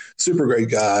Con, super great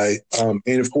guy.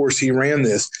 And of course he ran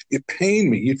this. It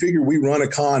pained me. You'd figure we run a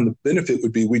con, the benefit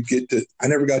would be I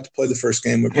never got to play the first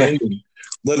game with Brendan,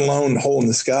 let alone Hole in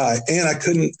the Sky. And I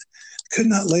could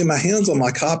not lay my hands on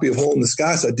my copy of Hole in the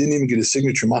Sky, so I didn't even get a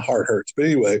signature. My heart hurts. But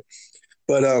anyway,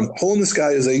 Hole in the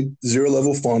Sky is a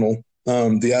 0-level funnel.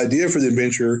 The idea for the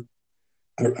adventure,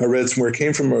 I read somewhere,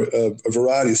 came from a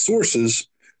variety of sources.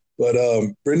 But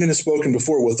Brendan has spoken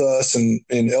before with us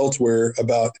and elsewhere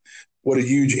about what a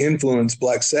huge influence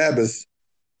Black Sabbath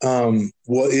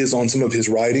what is on some of his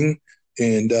writing,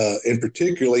 and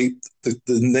particularly the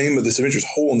name of this adventure is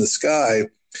Hole in the Sky.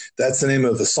 That's the name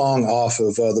of a song off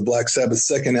of the Black Sabbath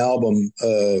second album,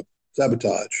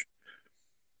 Sabotage.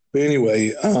 But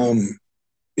anyway,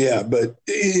 but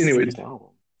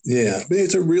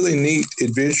it's a really neat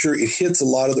adventure. It hits a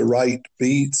lot of the right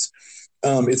beats.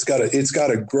 It's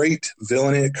got a great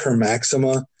villain in it, Kerr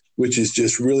Maxima, which is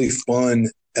just really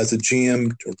fun as a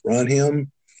GM to run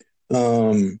him.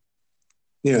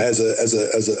 As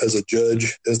a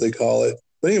judge, as they call it.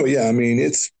 But anyway,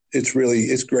 it's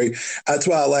it's great. That's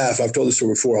why I laugh. I've told this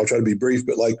story before. I'll try to be brief,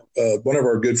 but like one of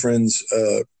our good friends,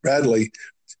 Bradley,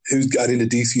 who's got into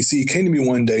DCC, came to me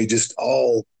one day just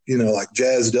all, like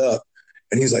jazzed up.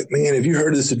 And he's like, man, have you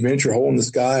heard of this adventure, Hole in the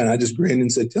Sky? And I just grinned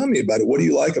and said, tell me about it. What do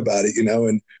you like about it?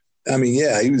 And I mean,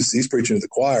 yeah, he's preaching to the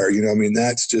choir, I mean,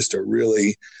 that's just a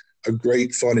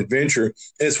great fun adventure. And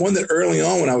it's one that early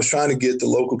on when I was trying to get the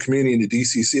local community into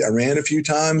DCC, I ran a few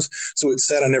times. So it's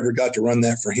sad I never got to run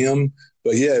that for him.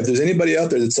 But yeah, if there's anybody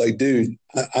out there that's like, dude,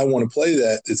 I want to play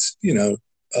that, it's,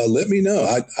 let me know.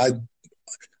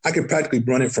 I could practically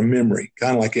run it from memory,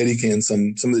 kind of like Eddie can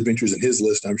some of the adventures in his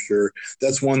list, I'm sure.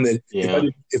 That's one that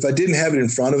if I didn't have it in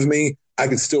front of me, I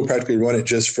could still practically run it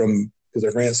just from because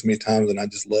I've ran it so many times and I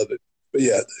just love it. But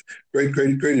yeah, great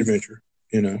adventure,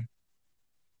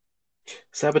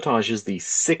 Sabotage is the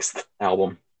 6th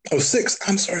album. Oh, 6th.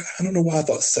 I'm sorry. I don't know why I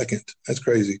thought 2nd. That's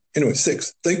crazy. Anyway,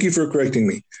 6th. Thank you for correcting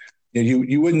me.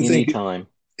 You wouldn't Anytime.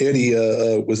 think Eddie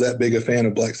was that big a fan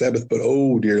of Black Sabbath, but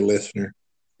oh, dear listener,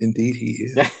 indeed he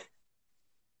is.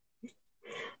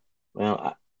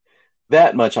 Well,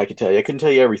 that much I could tell you. I couldn't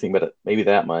tell you everything, but maybe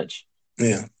that much.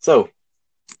 Yeah. So,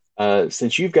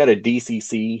 since you've got a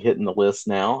DCC hitting the list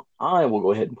now, I will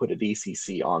go ahead and put a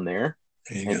DCC on there,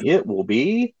 and it will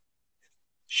be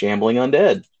Shambling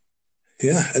Undead.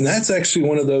 Yeah, and that's actually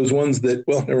one of those ones that,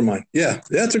 well, never mind. Yeah,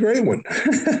 that's a great one.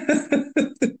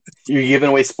 You're giving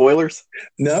away spoilers?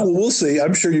 No, we'll see.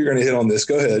 I'm sure you're going to hit on this.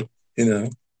 Go ahead.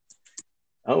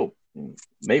 Oh,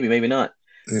 maybe not.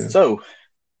 Yeah. So,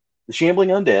 the Shambling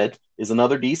Undead is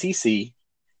another DCC.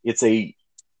 It's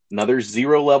another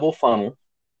 0 level funnel.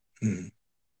 Mm-hmm.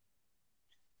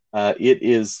 It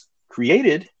is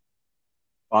created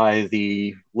by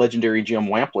the legendary Jim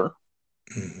Wampler,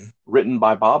 written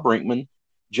by Bob Brinkman,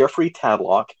 Jeffrey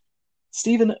Tadlock,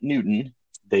 Stephen Newton,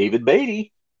 David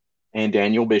Beatty, and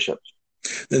Daniel Bishop.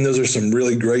 Then those are some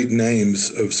really great names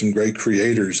of some great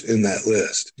creators in that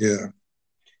list. Yeah.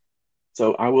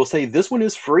 So I will say this one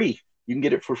is free. You can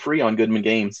get it for free on Goodman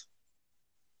Games.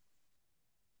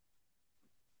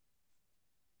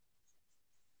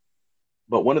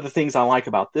 But one of the things I like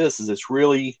about this is it's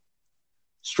really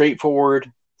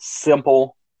straightforward,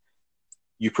 simple.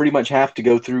 You pretty much have to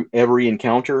go through every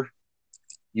encounter.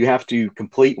 You have to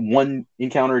complete one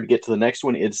encounter to get to the next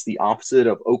one. It's the opposite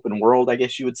of open world, I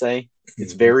guess you would say.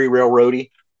 It's very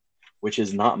railroady, which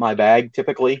is not my bag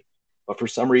typically. But for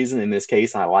some reason, in this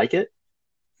case, I like it.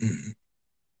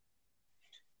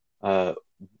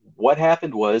 What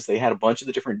happened was they had a bunch of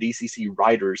the different DCC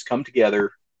writers come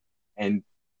together and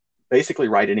basically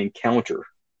write an encounter.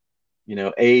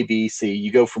 A, B, C.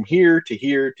 You go from here to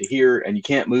here to here, and you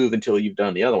can't move until you've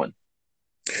done the other one.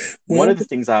 One of the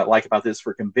things I like about this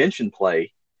for convention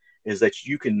play is that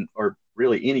you can, or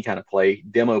really any kind of play,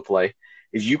 demo play,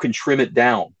 is you can trim it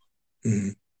down.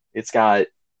 It's got,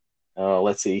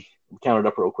 let's see, count it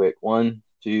up real quick. 1,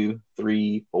 2,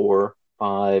 3, 4,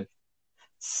 5,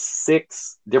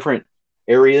 6 different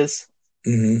areas.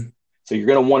 So you're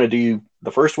going to want to do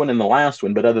the first one and the last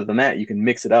one, but other than that, you can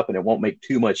mix it up and it won't make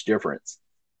too much difference.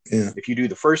 Yeah. If you do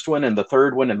the first one and the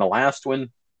third one and the last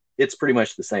one, it's pretty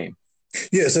much the same.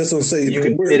 Yes, that's what I'm saying. You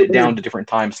can fit it down to different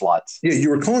time slots. Yeah, you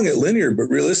were calling it linear, but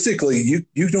realistically,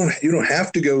 you don't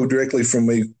have to go directly from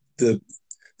the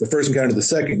first encounter to the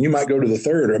second. You might go to the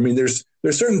third. I mean, there's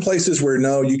certain places where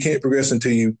no, you can't progress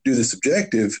until you do this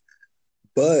objective.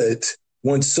 But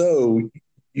once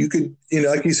you could,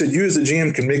 like you said, you as a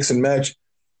GM can mix and match,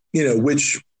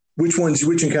 which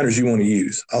encounters you want to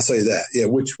use. I'll say that. Yeah,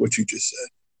 what you just said.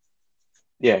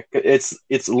 Yeah,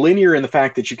 it's linear in the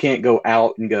fact that you can't go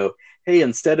out and go, hey,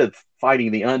 instead of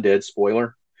fighting the undead,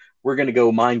 spoiler, we're going to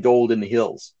go mine gold in the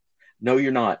hills. No,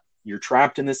 you're not. You're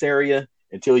trapped in this area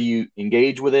until you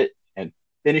engage with it and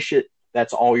finish it.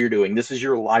 That's all you're doing. This is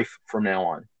your life from now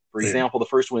on. For example, the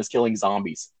first one is killing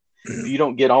zombies. If you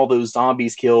don't get all those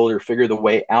zombies killed or figure the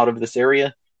way out of this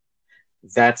area,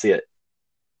 that's it.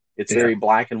 It's very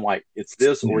black and white. It's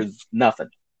this or nothing.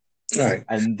 All right.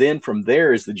 And then from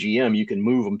there, as the GM, you can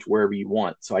move them to wherever you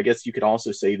want. So I guess you could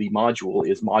also say the module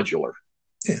is modular.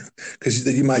 Yeah, because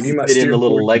you might fit in the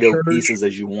little Lego pieces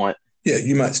as you want. Yeah,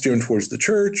 you might steer them towards the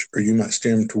church, or you might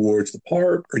steer them towards the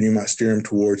park, or you might steer them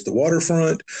towards the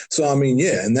waterfront. So I mean,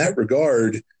 yeah, in that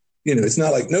regard, it's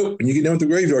not like nope. When you get down to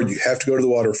the graveyard, you have to go to the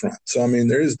waterfront. So I mean,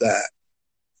 there is that.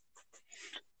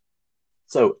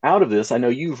 So out of this, I know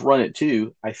you've run it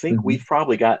too. I think we've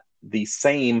probably got the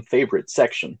same favorite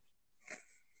section.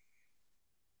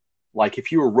 Like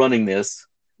if you were running this,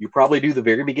 you probably do the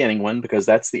very beginning one because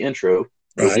that's the intro.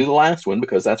 You'll do the last one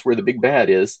because that's where the big bad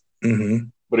is.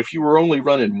 But if you were only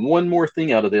running one more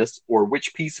thing out of this, or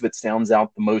which piece of it stands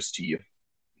out the most to you?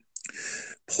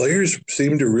 Players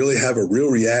seem to really have a real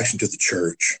reaction to the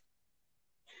church.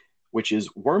 which is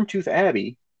Wormtooth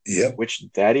Abbey, Yep. which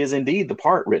that is indeed the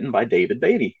part written by David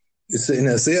Beatty. See,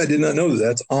 I did not know that.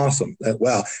 That's awesome.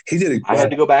 Wow. He did it. I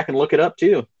had to go back and look it up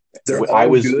too. They're I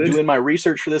all was good. doing my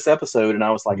research for this episode, and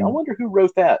I was like, I wonder who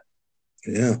wrote that.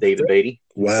 Yeah. David Beatty.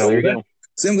 Wow. So there you go.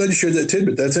 See, I'm glad you shared that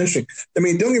tidbit. That's interesting. I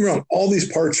mean, don't get me wrong, all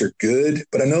these parts are good,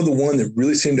 but I know the one that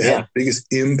really seemed to have the biggest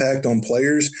impact on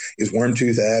players is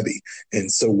Wormtooth Abbey.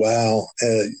 And so, wow.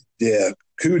 Yeah.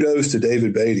 Kudos to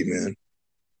David Beatty, man.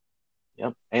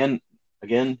 Yep. And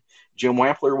again, Jim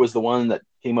Wampler was the one that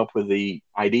came up with the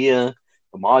idea,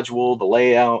 the module, the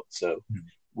layout. So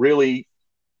really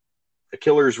a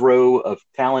killer's row of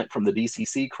talent from the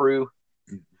DCC crew.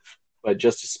 But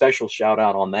just a special shout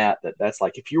out on that's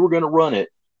like, if you were going to run it,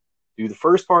 do the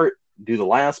first part, do the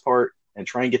last part, and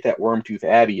try and get that Wormtooth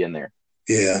Abbey in there.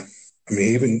 Yeah. I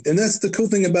mean, and that's the cool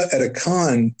thing about at a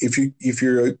con, if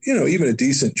you're even a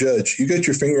decent judge, you got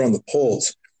your finger on the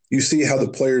pulse. You see how the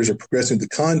players are progressing the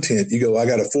content. You go, I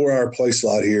got a 4-hour play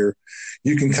slot here.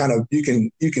 You can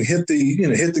hit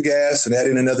the gas and add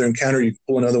in another encounter. You can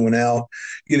pull another one out.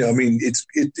 I mean, it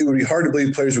would be hard to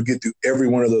believe players would get through every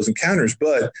one of those encounters,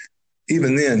 but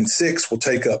even then 6 will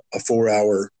take up a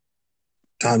 4-hour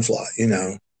time slot,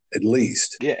 at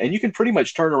least. Yeah. And you can pretty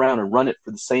much turn around and run it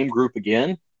for the same group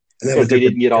again. Because they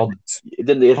didn't get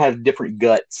it had different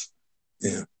guts.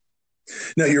 Yeah.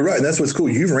 No, you're right. And that's what's cool.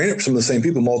 You've ran it for some of the same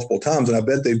people multiple times, and I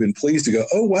bet they've been pleased to go,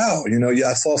 oh, wow,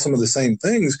 I saw some of the same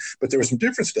things, but there was some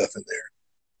different stuff in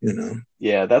there,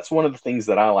 Yeah, that's one of the things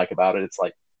that I like about it. It's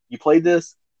like, you played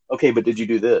this? Okay, but did you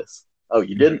do this? Oh,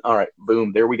 you didn't? All right,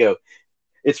 boom, there we go.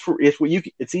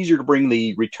 It's easier to bring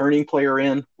the returning player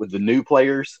in with the new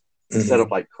players instead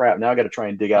of like, crap, now I got to try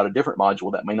and dig out a different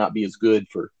module that may not be as good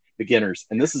for beginners.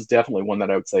 And this is definitely one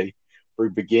that I would say for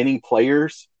beginning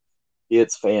players,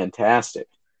 it's fantastic.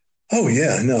 Oh,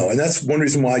 yeah, no. And that's one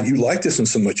reason why you like this one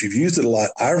so much. You've used it a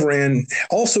lot. I ran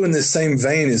also in this same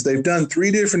vein is they've done 3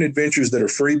 different adventures that are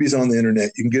freebies on the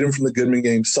internet. You can get them from the Goodman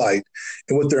Games site.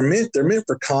 And what they're meant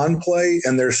for con play,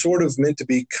 and they're sort of meant to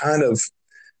be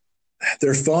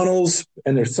they're funnels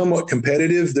and they're somewhat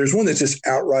competitive. There's one that's just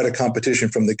outright a competition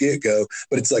from the get-go,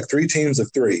 but it's like 3 teams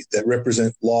of 3 that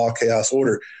represent law, chaos,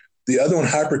 order. The other one,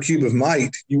 Hypercube of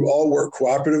Might, you all work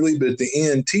cooperatively, but at the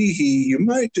end, you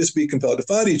might just be compelled to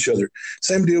fight each other.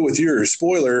 Same deal with yours.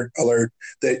 Spoiler alert,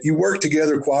 that you work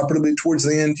together cooperatively towards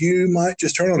the end, you might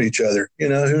just turn on each other.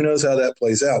 Who knows how that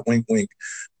plays out, wink, wink.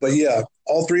 But yeah,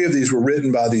 all 3 of these were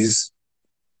written by a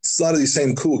lot of these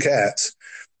same cool cats.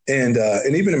 And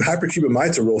even in Hypercube of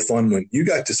Might's a real fun one. You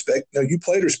got to you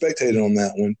played or spectated on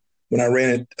that one when I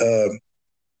ran it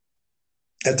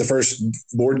at the first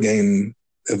board game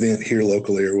event here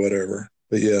locally or whatever.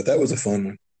 But yeah, that was a fun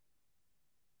one.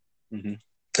 Mm-hmm.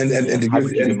 And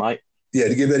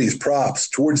to give Eddie his props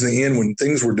towards the end when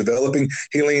things were developing,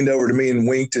 he leaned over to me and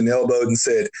winked and elbowed and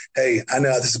said, "Hey, I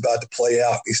know how this is about to play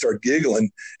out." He started giggling,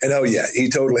 and oh yeah, he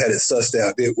totally had it sussed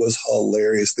out. It was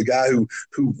hilarious. The guy who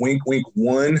wink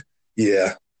won,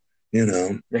 yeah,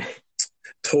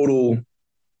 total,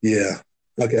 yeah.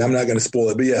 Okay, I'm not going to spoil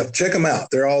it, but yeah, check them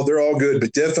out. They're all good,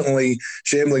 but definitely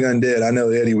Shambling Undead. I know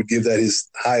Eddie would give that his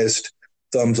highest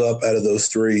thumbs up out of those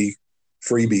 3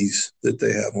 freebies that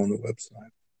they have on the website.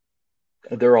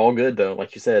 They're all good though,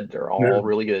 like you said, they're all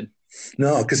really good.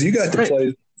 No, because you got to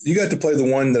play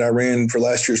the one that I ran for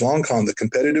last year's LongCon, the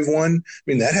competitive one. I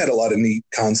mean, that had a lot of neat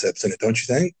concepts in it, don't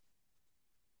you think?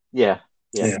 Yeah.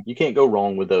 You can't go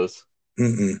wrong with those.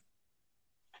 Mm-mm.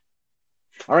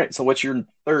 All right, so what's your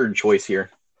third choice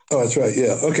here? Oh, that's right.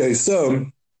 Yeah. Okay, so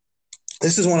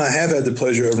this is one I have had the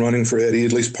pleasure of running for Eddie,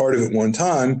 at least part of it one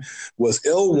time, was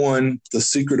L1, The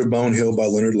Secret of Bone Hill by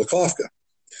Leonard Lakofka,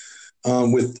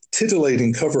 with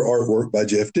titillating cover artwork by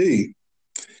Jeff D.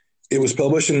 It was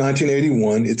published in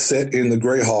 1981. It's set in the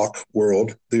Greyhawk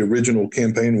world, the original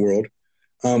campaign world.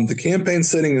 The campaign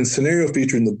setting and scenario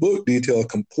feature in the book detail a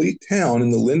complete town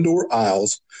in the Lindor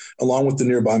Isles, along with the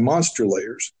nearby monster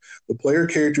layers. The player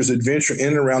characters adventure in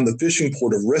and around the fishing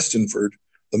port of Restonford.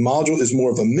 The module is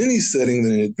more of a mini setting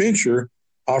than an adventure,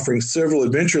 offering several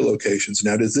adventure locations.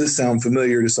 Now, does this sound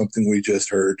familiar to something we just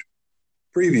heard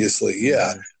previously?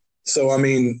 Yeah. So, I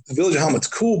mean, the Village of Helmet's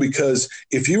cool because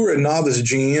if you were a novice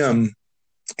GM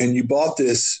and you bought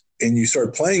this and you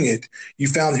started playing it, you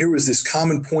found here was this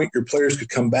common point your players could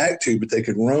come back to, but they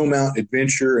could roam out,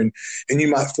 adventure, and you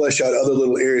might flesh out other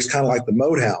little areas, kind of like the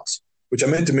Moat House, which I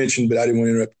meant to mention, but I didn't want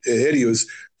to interrupt Eddie, was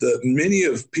many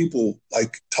of people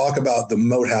talk about the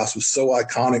Moat House was so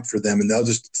iconic for them, and they'll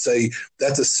just say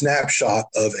that's a snapshot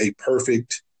of a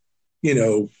perfect,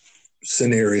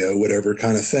 scenario, whatever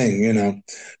kind of thing,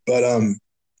 But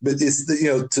it's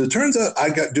so it turns out I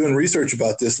got doing research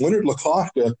about this. Leonard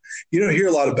Lakofka, you don't hear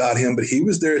a lot about him, but he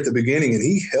was there at the beginning and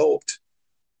he helped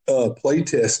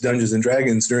playtest Dungeons and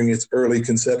Dragons during its early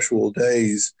conceptual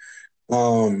days.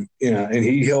 And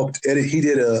he helped edit. He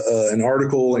did an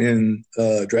article in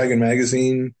Dragon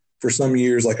Magazine for some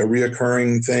years, like a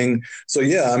reoccurring thing. So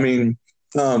yeah, I mean,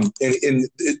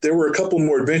 there were a couple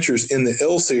more adventures in the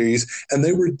L series, and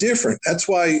they were different. That's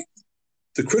why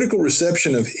the critical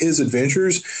reception of his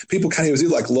adventures, people kind of was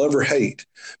either like love or hate,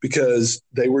 because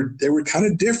they were kind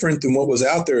of different than what was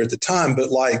out there at the time.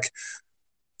 But like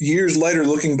years later,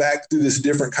 looking back through this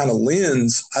different kind of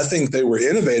lens, I think they were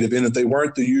innovative in that they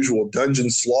weren't the usual dungeon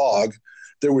slog.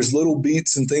 There was little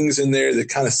beats and things in there that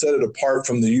kind of set it apart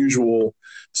from the usual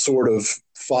sort of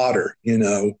fodder,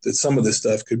 that some of this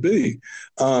stuff could be.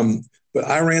 But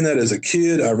I ran that as a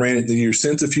kid. I ran it the year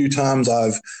since a few times.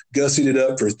 I've gussied it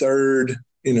up for third,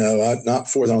 not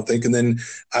fourth, I don't think. And then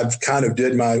I've kind of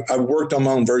I worked on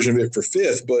my own version of it for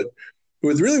fifth, but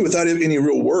without any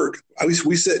real work,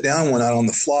 we sat down one out on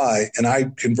the fly, and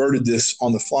I converted this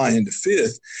on the fly into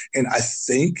fifth. And I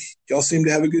think y'all seemed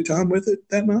to have a good time with it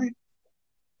that night.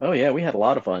 Oh yeah, we had a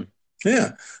lot of fun.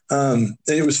 Yeah. And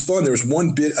it was fun. There was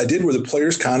one bit I did where the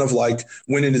players kind of like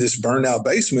went into this burned out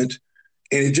basement,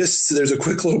 and there's a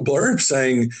quick little blurb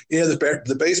saying, yeah,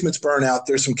 the basement's burned out.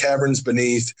 There's some caverns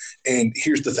beneath, and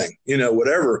here's the thing,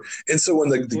 whatever. And so when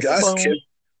the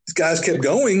guys kept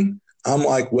going, I'm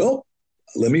like, well,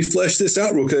 let me flesh this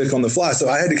out real quick on the fly. So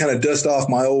I had to kind of dust off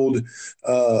my old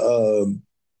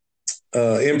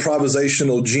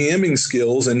improvisational GMing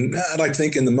skills. And I'd like to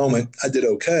think in the moment I did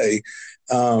okay.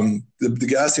 The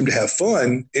guys seemed to have fun.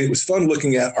 And it was fun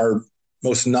looking at our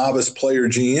most novice player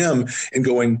GM and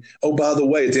going, oh, by the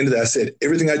way, at the end of that, I said,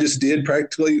 everything I just did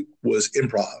practically was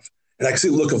improv. And I could see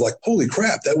the look of like, holy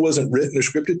crap, that wasn't written or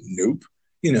scripted. Nope.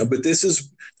 But this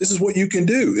is what you can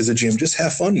do as a GM. Just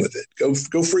have fun with it. Go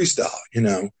freestyle,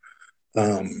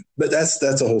 But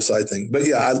that's a whole side thing. But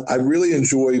yeah, I really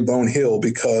enjoy Bone Hill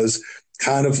because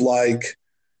kind of like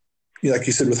you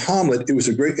said with Hamlet, it was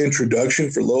a great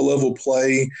introduction for low level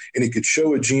play, and it could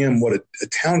show a GM what a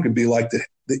town could be like.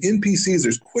 The NPCs,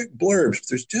 there's quick blurbs, but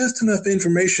there's just enough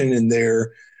information in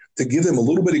there to give them a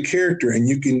little bit of character, and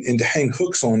to hang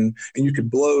hooks on, and you could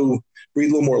breathe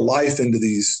a little more life into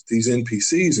these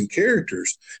NPCs and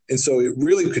characters. And so it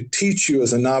really could teach you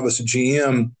as a novice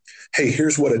GM, hey,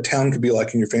 here's what a town could be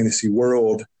like in your fantasy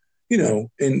world, and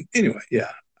anyway,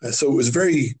 yeah. So it was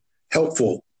very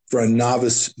helpful for a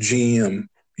novice GM,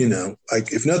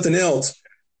 like if nothing else,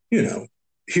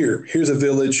 here's a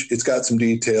village. It's got some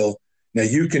detail. Now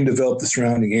you can develop the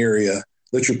surrounding area,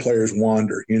 let your players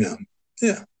wander, Yeah.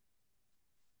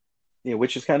 Yeah,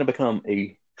 which has kind of become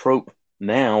a trope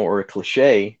now or a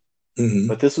cliche,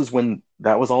 but this was when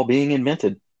that was all being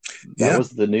invented. That was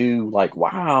the new, like,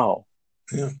 wow.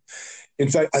 Yeah. In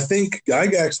fact, I think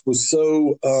Gygax was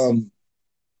so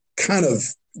kind of,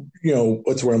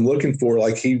 what's where I'm looking for,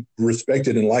 like he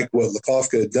respected and liked what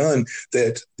Lakofka had done,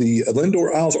 that the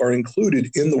Lindor Isles are included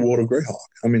in the world of Greyhawk.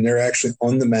 I mean, they're actually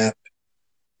on the map.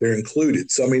 They're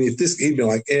included. So, I mean, if he'd been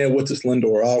like, what's this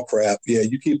Lindor Isle crap? Yeah,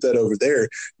 you keep that over there.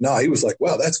 No, he was like,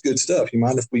 wow, that's good stuff. You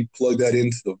mind if we plug that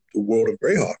into the world of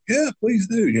Greyhawk? Yeah, please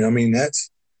do. I mean,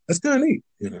 that's kind of neat,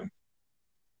 Yeah.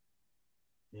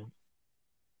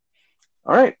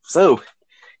 All right. So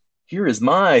here is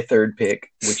my third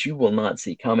pick, which you will not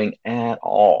see coming at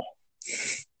all.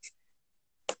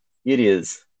 It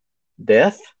is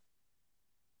Death,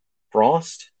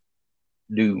 Frost,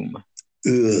 Doom.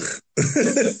 Ugh.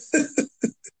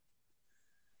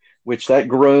 Which that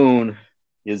groan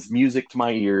is music to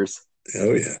my ears.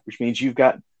 Oh yeah. Which means you've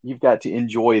got to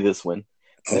enjoy this one.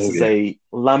 This is a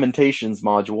Lamentations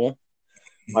module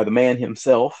by the man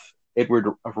himself, Edward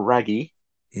Wragge,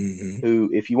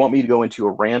 who, if you want me to go into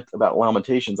a rant about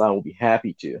Lamentations, I will be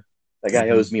happy to. That guy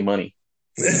owes me money.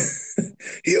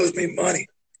 He owes me money.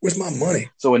 Where's my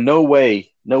money? So in no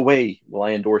way will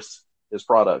I endorse his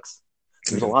products.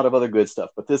 There's a lot of other good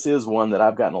stuff, but this is one that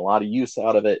I've gotten a lot of use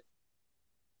out of it.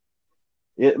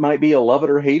 It might be a love it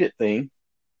or hate it thing.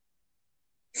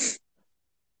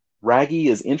 Wragge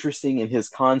is interesting in his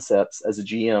concepts as a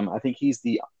GM. I think he's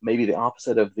maybe the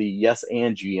opposite of the yes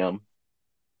and GM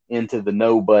into the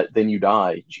no, but then you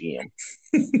die GM.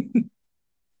 Can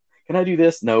I do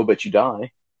this? No, but you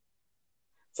die.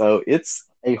 So it's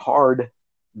a hard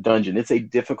dungeon. It's a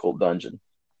difficult dungeon.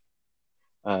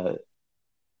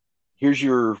 Here's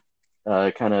your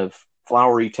kind of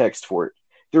flowery text for it.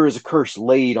 There is a curse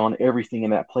laid on everything in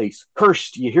that place.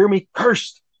 Cursed, you hear me?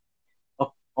 Cursed!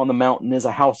 On the mountain is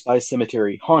a house by a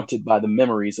cemetery, haunted by the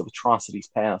memories of atrocities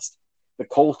past. The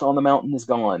colt on the mountain is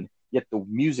gone, yet the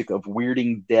music of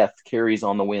weirding death carries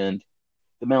on the wind.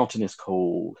 The mountain is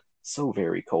cold, so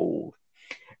very cold.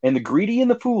 And the greedy and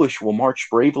the foolish will march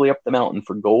bravely up the mountain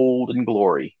for gold and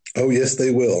glory. Oh, yes,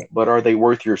 they will. But are they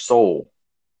worth your soul?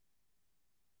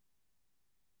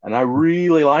 And I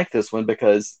really like this one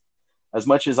because as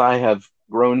much as I have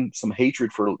grown some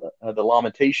hatred for the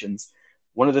Lamentations,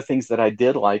 one of the things that I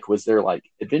did like was they're like,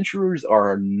 adventurers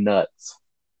are nuts.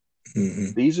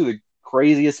 Mm-hmm. These are the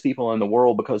craziest people in the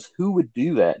world, because who would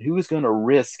do that? Who is going to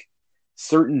risk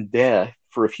certain death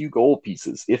for a few gold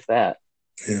pieces, if that?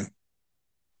 Yeah.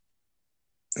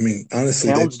 I mean,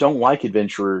 honestly, towns don't like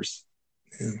adventurers.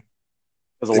 Yeah.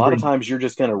 Because a lot of times you're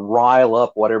just going to rile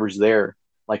up whatever's there.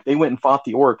 Like they went and fought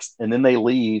the orcs, and then they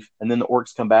leave, and then the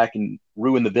orcs come back and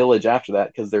ruin the village after that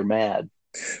because they're mad.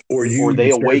 Or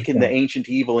they awaken the ancient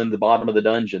evil in the bottom of the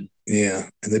dungeon. Yeah,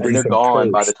 and they're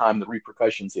gone by the time the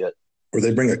repercussions hit. Or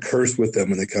they bring a curse with them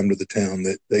when they come to the town,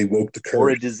 that they woke the curse. Or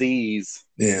a disease.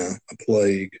 Yeah, a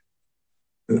plague.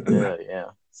 Yeah.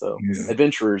 So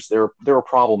adventurers, they're a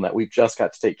problem that we've just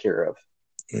got to take care of.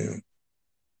 Yeah.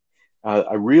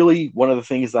 One of the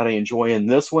things that I enjoy in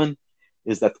this one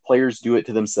is that the players do it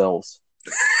to themselves.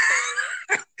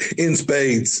 In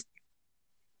spades.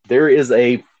 There is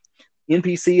a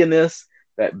NPC in this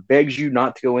that begs you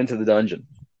not to go into the dungeon.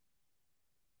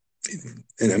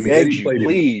 And I mean,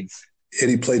 pleads.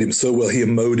 Eddie played him so well. He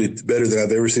emoted better than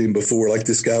I've ever seen him before. Like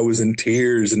this guy was in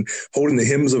tears and holding the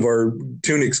hems of our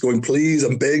tunics going, please,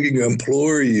 I'm begging you, I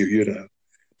implore you, you know.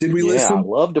 Did we listen? Yeah, I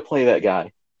love to play that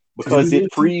guy because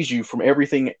it frees you from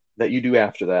everything that you do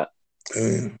after that. Oh,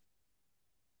 yeah.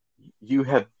 You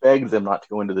have begged them not to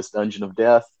go into this dungeon of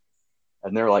death,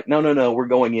 and they're like, no, we're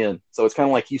going in. So it's kind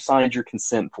of like you signed your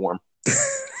consent form.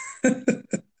 It's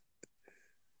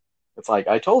like,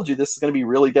 I told you this is going to be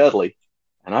really deadly,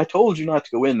 and I told you not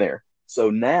to go in there.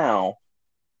 So now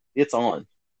it's on.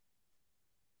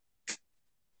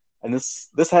 And this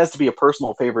has to be a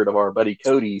personal favorite of our buddy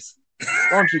Cody's,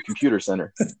 Longview Computer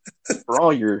Center, for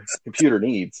all your computer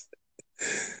needs.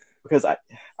 Because I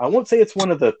won't say it's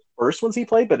one of the first ones he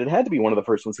played, but it had to be one of the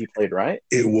first ones he played, right?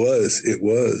 It was. And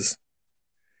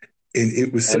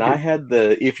it was. And I had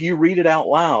if you read it out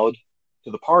loud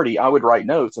to the party, I would write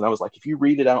notes, and I was like, if you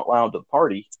read it out loud to the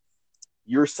party,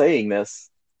 you're saying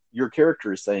this, your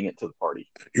character is saying it to the party.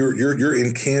 You're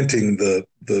incanting the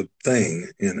thing,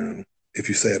 you know, if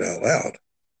you say it out loud,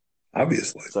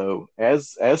 obviously. So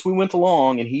as we went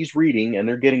along and he's reading and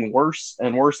they're getting worse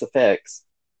and worse effects,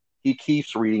 he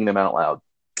keeps reading them out loud.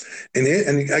 And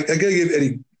I got to give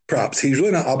Eddie props. He's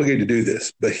really not obligated to do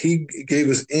this, but he gave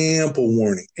us ample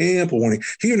warning. He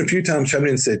even a few times chimed in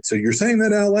and said, so you're saying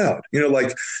that out loud? You know,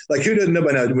 like who doesn't know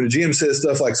by now, when a GM says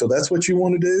stuff like, so that's what you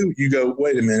want to do? You go,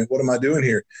 wait a minute, what am I doing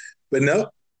here? But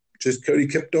no, just Cody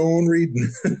kept on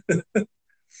reading.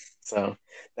 So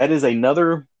that is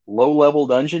another low-level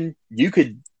dungeon. You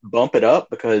could bump it up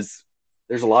because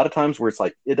there's a lot of times where it's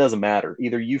like, it doesn't matter.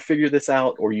 Either you figure this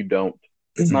out or you don't.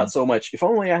 It's not so much, if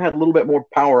only I had a little bit more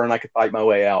power and I could fight my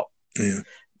way out. Yeah.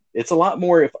 It's a lot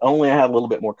more, if only I had a little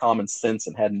bit more common sense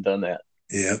and hadn't done that.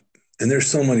 Yeah. And there's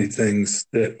so many things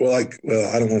that,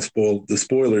 I don't want to spoil the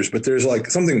spoilers, but there's like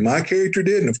something my character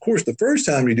did. And of course, the first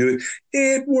time you do it,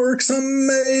 it works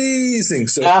amazing.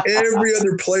 So every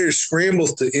other player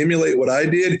scrambles to emulate what I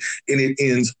did, and it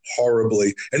ends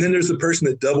horribly. And then there's the person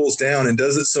that doubles down and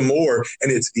does it some more,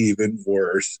 and it's even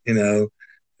worse, you know?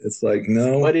 It's like,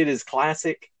 no. But it is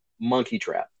classic monkey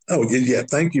trap. Oh, yeah.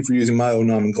 Thank you for using my own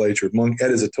nomenclature. That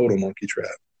is a total monkey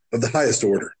trap of the highest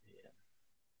order.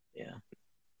 Yeah.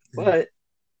 But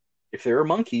if there are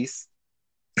monkeys,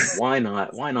 why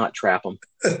not? Why not trap them?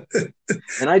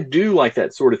 And I do like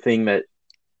that sort of thing that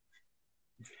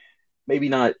maybe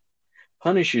not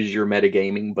punishes your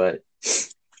metagaming, but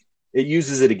it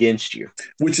uses it against you.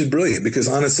 Which is brilliant, because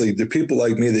honestly, the people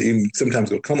like me that even sometimes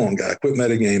go, come on, guy, quit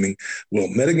metagaming. Well,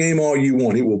 metagame all you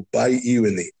want. It will bite you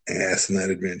in the ass in that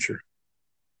adventure.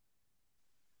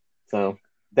 So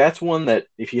that's one that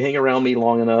if you hang around me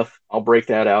long enough, I'll break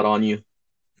that out on you.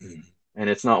 Mm. And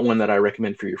it's not one that I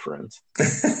recommend for your friends.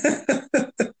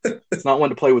 It's not one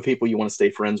to play with people you want to stay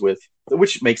friends with,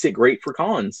 which makes it great for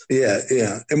cons. Yeah.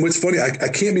 And what's funny, I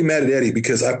can't be mad at Eddie,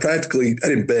 because I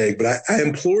didn't beg, but I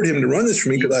implored him to run this for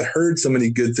me because I'd heard so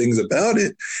many good things about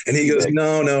it. And he goes,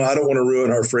 no, I don't want to ruin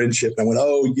our friendship. And I went,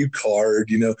 oh, you card,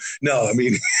 you know. No, I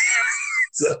mean,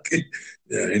 it's okay.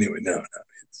 Yeah, anyway, no.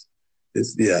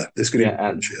 It's could be a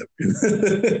friendship.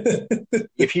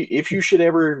 If you should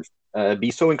ever be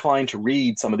so inclined to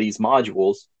read some of these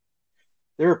modules,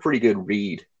 they're a pretty good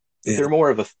read. Yeah. they're more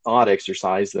of a thought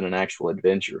exercise than an actual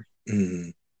adventure.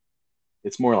 Mm.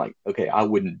 It's more like, okay, I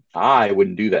wouldn't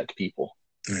do that to people.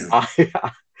 Yeah.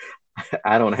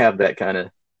 I don't have that kind of.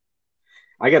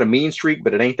 I got a mean streak,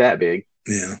 but it ain't that big.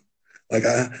 Yeah. Like,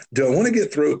 do I want to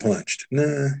get throat punched?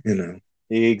 Nah,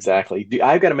 Exactly.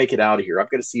 I've got to make it out of here. I've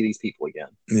got to see these people again.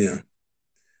 Yeah.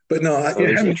 But no, So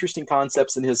there's interesting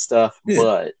concepts in his stuff, yeah.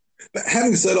 but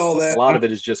having said all that, a lot of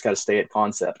it is just got to stay at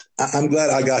concept. I'm glad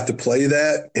I got to play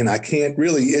that, and I can't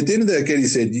really. At the end of that, Katie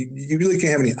said, "You really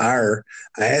can't have any ire."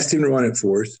 I asked him to run it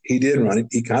for us. He did run it.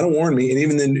 He kind of warned me, and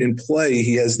even in play,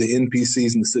 he has the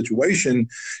NPCs in the situation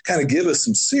kind of give us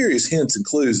some serious hints and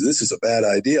clues. This is a bad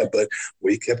idea, but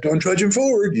we kept on trudging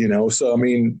forward, So I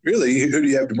mean, really, who do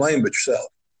you have to blame but yourself?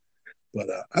 But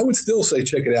I would still say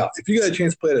check it out. If you got a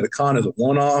chance to play it at a con as a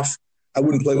one-off, I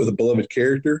wouldn't play it with a beloved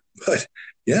character, but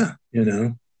yeah,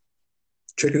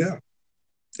 check it out.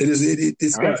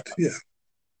 It's All got, right. yeah.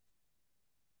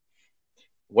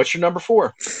 What's your number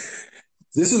 4?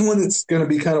 This is one that's going to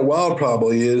be kind of wild,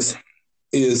 probably it's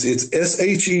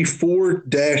SHE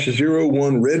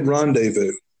 4-01 Red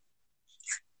Rendezvous.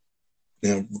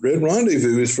 Now, Red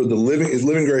Rendezvous is for Living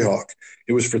Greyhawk.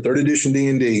 It was for 3rd edition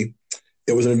D&D.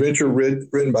 It was an adventure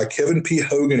written by Kevin P.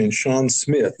 Hogan and Sean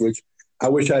Smith, which I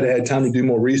wish I'd had time to do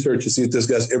more research to see if this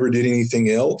guy's ever did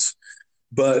anything else.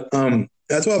 But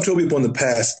that's what I've told people in the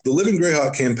past. The Living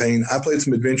Greyhawk campaign, I played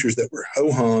some adventures that were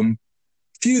ho-hum,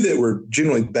 few that were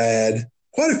generally bad,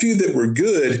 quite a few that were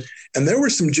good, and there were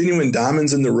some genuine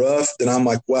diamonds in the rough that I'm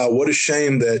like, wow, what a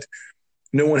shame that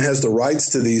no one has the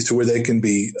rights to these to where they can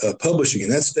be publishing.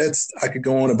 And that's I could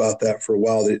go on about that for a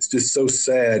while. That it's just so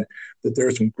sad that there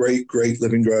are some great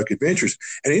Living Greyhawk adventures.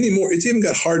 And anymore, it's even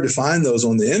got hard to find those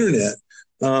on the internet.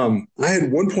 I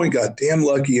had one point got damn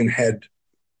lucky and had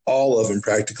all of them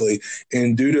practically.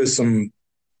 And due to some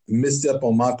misstep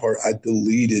on my part, I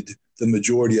deleted the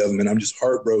majority of them. And I'm just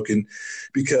heartbroken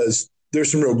because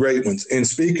there's some real great ones. And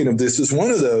speaking of this is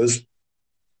one of those.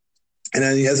 And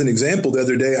as an example, the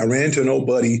other day, I ran into an old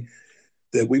buddy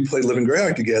that we played Living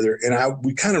Greyhawk together. And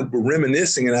we kind of were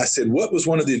reminiscing. And I said, what was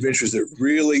one of the adventures that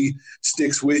really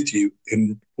sticks with you?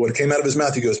 And what came out of his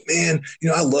mouth, he goes, man,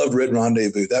 I loved Red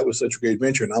Rendezvous. That was such a great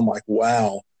adventure. And I'm like,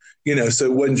 wow. So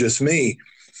it wasn't just me.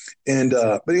 And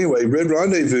but anyway, Red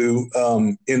Rendezvous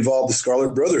involved the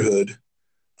Scarlet Brotherhood.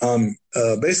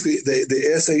 Basically,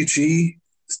 the SHE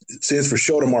stands for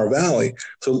Shotomar Valley.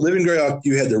 So Living Greyhawk,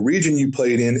 you had the region you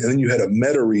played in, and then you had a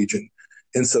meta region.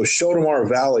 And so Shotomar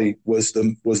Valley was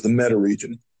the meta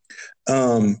region.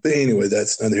 But anyway,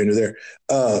 that's neither here nor there.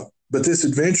 But this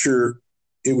adventure,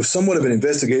 it was somewhat of an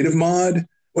investigative mod.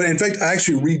 Well, in fact, I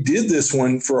actually redid this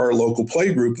one for our local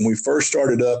play group when we first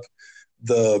started up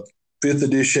the 5th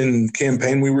edition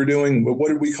campaign we were doing. What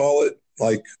did we call it?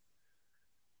 Like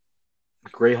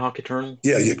Greyhawk Eternal?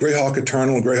 Yeah, Greyhawk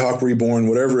Eternal, Greyhawk Reborn,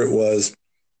 whatever it was.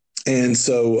 And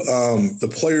so the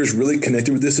players really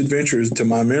connected with this adventure to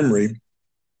my memory.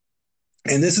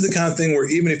 And this is the kind of thing where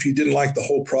even if you didn't like the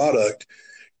whole product,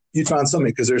 you'd find something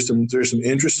because there's some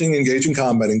interesting, engaging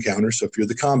combat encounters. So if you're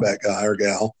the combat guy or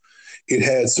gal, it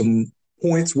had some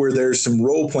points where there's some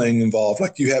role playing involved.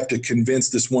 Like you have to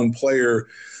convince this one player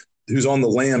who's on the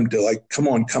lam to come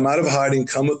out of hiding,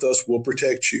 come with us, we'll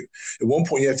protect you. At one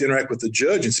point, you have to interact with the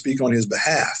judge and speak on his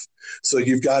behalf. So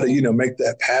you've got to, make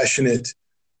that passionate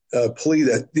plea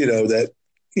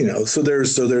so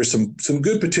there's some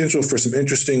good potential for some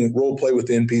interesting role play with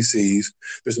the NPCs.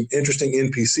 There's some interesting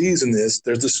NPCs in this.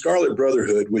 There's the Scarlet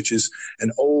Brotherhood, which is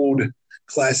an old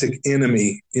classic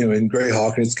enemy, in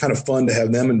Greyhawk, and it's kind of fun to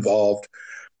have them involved.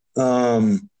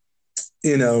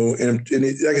 And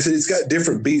like I said, it's got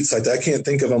different beats like that. I can't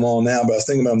think of them all now, but I was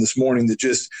thinking about them this morning that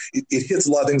just, it hits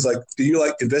a lot of things like, do you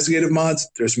like investigative mods?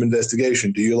 There's some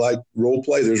investigation. Do you like role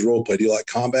play? There's role play. Do you like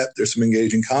combat? There's some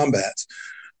engaging combats.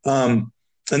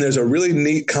 And there's a really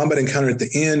neat combat encounter at the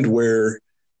end where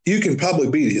you can probably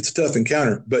beat it. It's a tough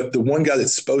encounter, but the one guy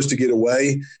that's supposed to get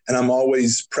away, and I'm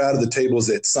always proud of the tables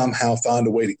that somehow found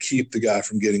a way to keep the guy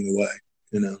from getting away,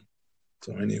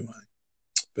 So anyway,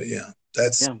 but yeah.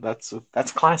 That's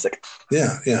classic.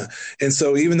 Yeah. And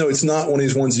so even though it's not one of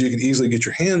these ones you can easily get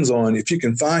your hands on, if you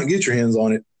can get your hands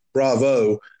on it,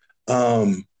 bravo.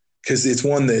 Because it's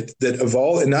one that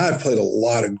evolved. And I've played a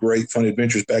lot of great fun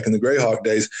adventures back in the Greyhawk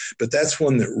days, but that's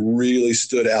one that really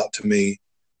stood out to me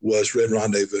was Red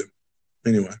Rendezvous.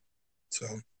 Anyway, so.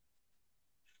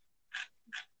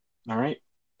 All right.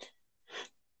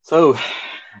 So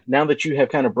now that you have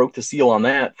kind of broke the seal on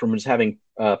that from just having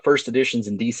first editions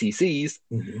and DCCs,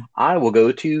 mm-hmm. I will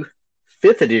go to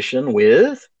 5th edition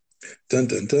with Dun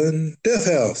Dun Dun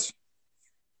Death House.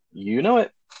 You know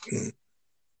it. Mm.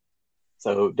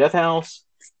 So Death House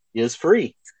is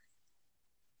free.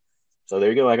 So there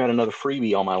you go. I got another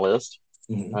freebie on my list,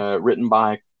 written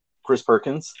by Chris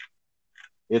Perkins.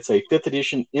 It's a 5th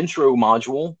edition intro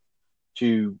module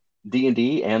to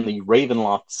D&D and the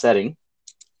Ravenloft setting.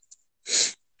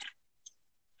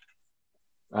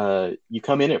 You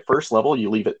come in at 1st level, you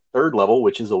leave at 3rd level,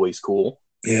 which is always cool.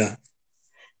 Yeah.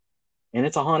 And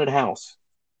it's a haunted house.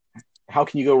 How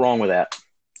can you go wrong with that?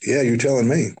 Yeah, you're telling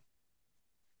me.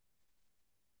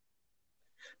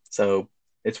 So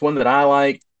it's one that I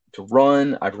like to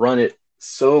run. I've run it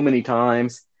so many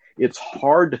times. It's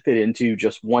hard to fit into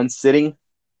just one sitting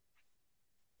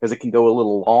because it can go a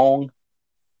little long.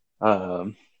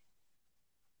 I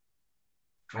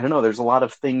don't know. There's a lot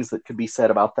of things that could be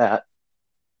said about that.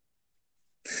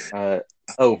 Yeah.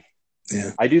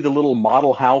 I do the little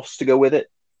model house to go with it.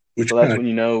 So that's when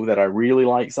you know that I really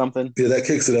like something. Yeah, that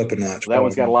kicks it up a notch. So that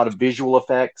one's got a lot of visual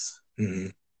effects. Mm-hmm.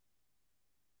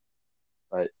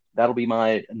 But that'll be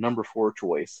my number 4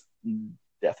 choice,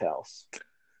 Death House.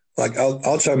 Like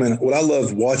I'll chime in. What I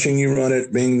love watching you run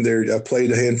it, being there, I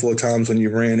played a handful of times when you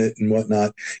ran it and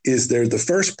whatnot, is there the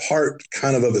first part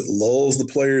kind of it lulls the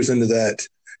players into that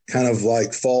kind of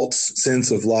like false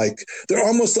sense of like they're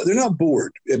not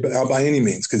bored by any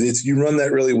means because you run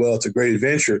that really well. It's a great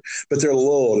adventure, but they're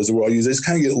lulled as well. You just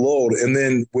kind of get lulled, and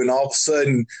then when all of a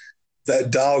sudden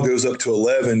that dial goes up to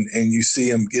 11 and you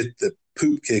see them get the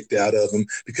poop kicked out of them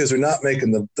because they're not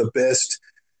making the best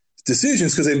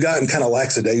decisions because they've gotten kind of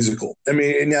lackadaisical. I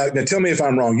mean, now tell me if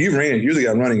I'm wrong. You ran it. You're the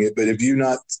guy running it, but have you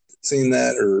not seen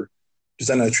that, or is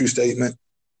that not a true statement?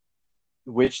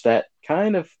 Which that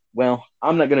kind of, well,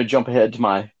 I'm not going to jump ahead to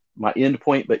my end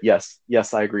point, but yes,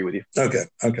 I agree with you. Okay.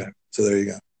 So there you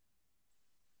go.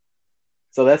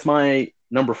 So that's my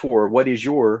number 4. What is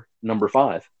your number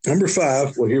 5? Number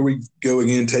 5. Well, here we go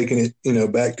again, taking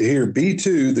it, back to here.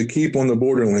 B2, The Keep on the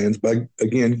Borderlands by,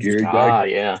 again, Gary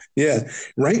Gygax. Yeah.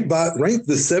 Ranked the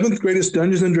 7th greatest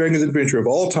Dungeons and Dragons adventure of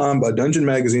all time by Dungeon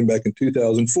Magazine back in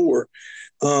 2004.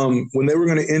 When they were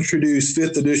going to introduce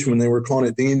 5th edition, when they were calling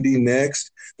it D&D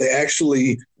Next, they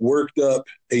actually worked up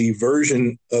a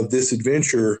version of this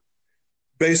adventure,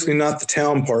 basically not the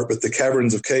town part, but the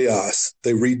Caverns of Chaos.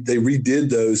 They redid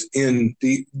those in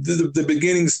the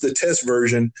beginnings, the test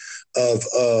version of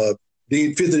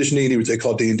the 5th edition D&D, which they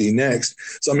call D&D Next.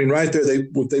 So, I mean, right there,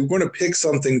 they want to pick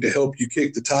something to help you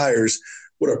kick the tires.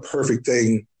 What a perfect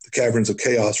thing, the Caverns of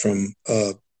Chaos from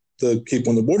the Keep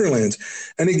on the Borderlands.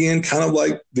 And again, kind of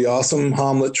like the awesome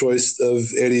Hamlet choice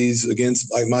of Eddie's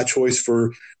against like my choice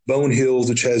for Bone Hills,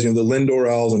 which has, the Lindor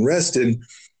Isles and Reston.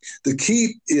 The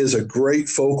Keep is a great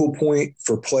focal point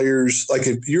for players. Like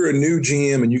if you're a new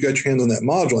GM and you got your hands on that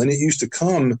module, and it used to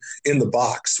come in the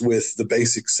box with the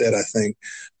basic set, I think.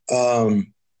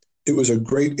 It was a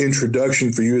great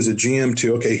introduction for you as a GM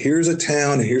to, okay, here's a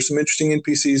town and here's some interesting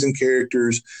NPCs and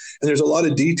characters. And there's a lot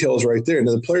of details right there.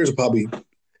 Now the players will probably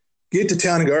get to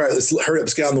town and go, all right, let's hurry up,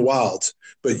 scout in the wilds.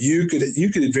 But you could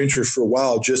adventure for a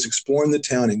while just exploring the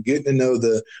town and getting to know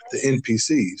the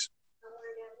NPCs.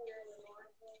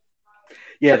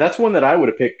 Yeah, that's one that I would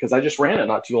have picked because I just ran it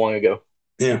not too long ago.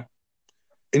 Yeah.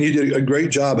 And you did a great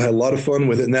job. I had a lot of fun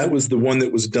with it. And that was the one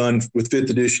that was done with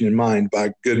 5th edition in mind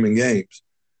by Goodman Games.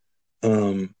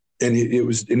 And it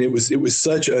was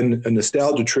such a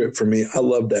nostalgia trip for me. I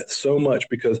loved that so much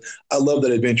because I love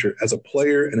that adventure as a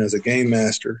player and as a game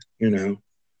master, Yeah,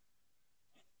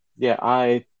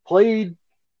 I played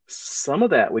some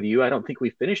of that with you. I don't think we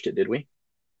finished it, did we?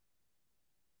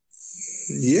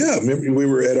 Yeah, remember we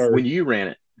were at when you ran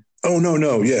it. Oh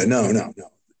no. Yeah, no.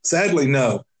 Sadly,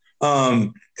 no.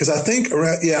 Because I think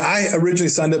I originally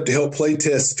signed up to help play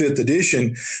test 5th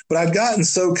edition, but I'd gotten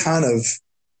so kind of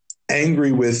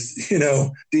angry with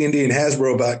D&D and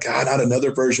Hasbro about God, not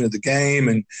another version of the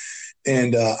game,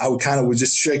 and I would kind of was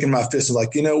just shaking my fist and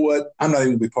like, you know what, I'm not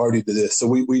even gonna be party to this. So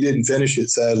we didn't finish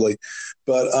it, sadly,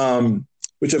 but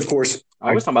which of course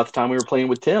I was talking about the time we were playing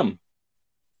with Tim.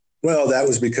 Well, that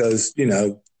was because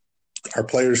our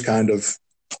players kind of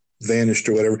vanished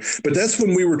or whatever. But that's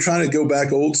when we were trying to go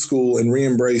back old school and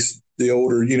re-embrace the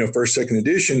older, 1st, 2nd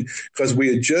edition, because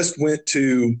we had just went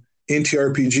to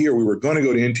NTRPG, or we were going to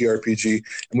go to NTRPG,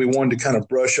 and we wanted to kind of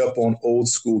brush up on old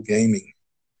school gaming.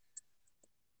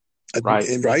 Right.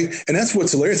 And that's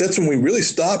what's hilarious. That's when we really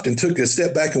stopped and took a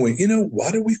step back and went,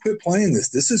 why did we quit playing this?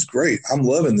 This is great. I'm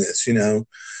loving this, and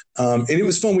it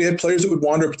was fun. We had players that would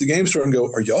wander up to the game store and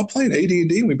go, are y'all playing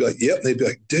AD&D? And we'd be like, yep. And they'd be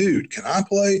like, dude, can I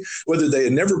play? Whether they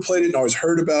had never played it and always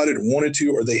heard about it and wanted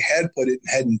to, or they had played it and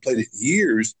hadn't played it in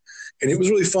years. And it was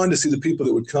really fun to see the people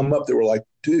that would come up that were like,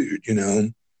 dude,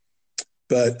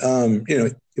 but,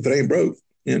 if it ain't broke,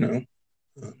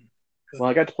 Well,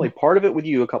 I got to play part of it with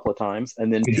you a couple of times,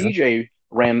 and then Yeah. TJ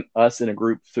ran us in a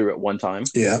group through it one time,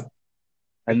 Yeah.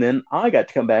 and then I got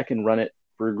to come back and run it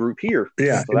for a group here.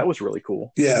 Yeah. So that was really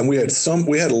cool. Yeah, and we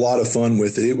had a lot of fun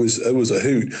with it. It was a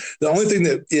hoot. The only thing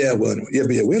that but yeah,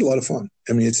 we had a lot of fun.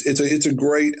 I mean, it's a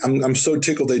great. I'm so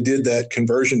tickled they did that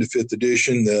conversion to fifth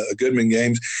edition, the Goodman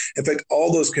games. In fact,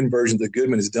 all those conversions that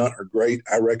Goodman has done are great.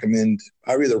 I recommend.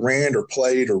 I either ran or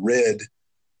played or read,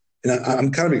 and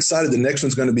I'm kind of excited. The next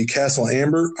one's going to be Castle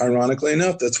Amber. Ironically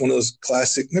enough, that's one of those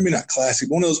classic, maybe not classic,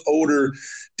 one of those older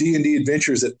D&D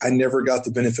adventures that I never got the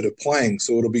benefit of playing.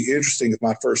 So it'll be interesting if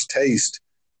my first taste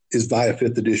is via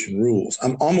fifth edition rules.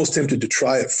 I'm almost tempted to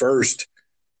try it first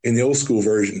in the old school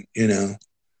version,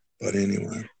 But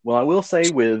anyway. Well, I will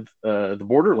say with the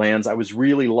Borderlands, I was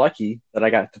really lucky that I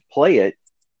got to play it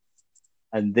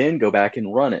and then go back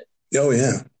and run it. Oh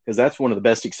yeah, because that's one of the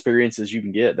best experiences you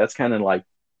can get. That's kind of like,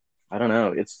 I don't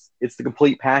know, it's the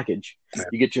complete package. Yeah.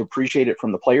 You get to appreciate it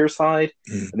from the player side,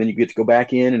 and then you get to go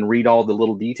back in and read all the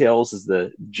little details as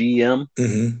the GM.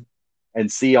 And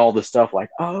see all the stuff like,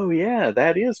 oh yeah,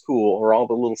 that is cool, or all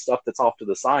the little stuff that's off to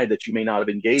the side that you may not have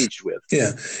engaged with.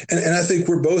 Yeah, and I think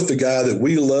we're both the guy that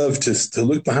we love to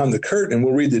look behind the curtain and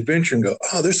we'll read the adventure and go,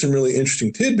 oh, there's some really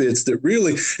interesting tidbits that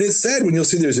really. And it's sad when you'll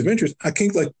see there's adventures. I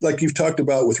think like you've talked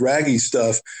about with Raggy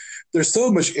stuff. There's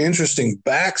so much interesting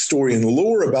backstory and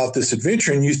lore about this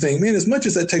adventure, and you think, man, as much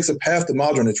as that takes up half the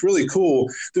module and it's really cool,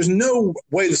 there's no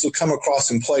way this will come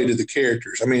across and play to the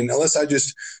characters. I mean, unless I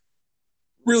just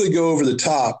really go over the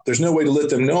top, there's no way to let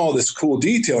them know all this cool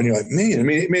detail. And you're like, man, I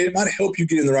mean, it might help you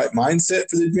get in the right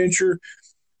mindset for the adventure.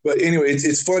 But anyway,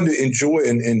 it's fun to enjoy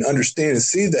and understand and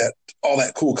see that all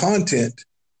that cool content.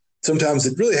 Sometimes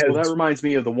it really has. Well, that reminds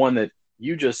me of the one that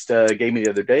you just gave me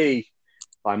the other day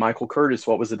by Michael Curtis.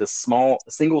 What was it? A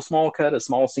single small cut? Yes,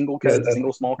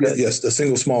 the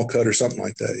single small cut or something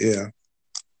like that. Yeah.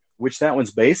 Which that one's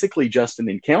basically just an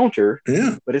encounter,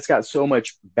 but it's got so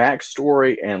much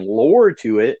backstory and lore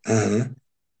to it.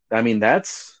 I mean,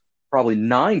 that's probably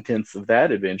 9/10 of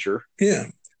that adventure. Yeah.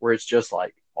 Where it's just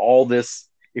like all this.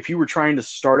 If you were trying to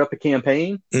start up a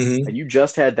campaign and you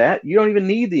just had that, you don't even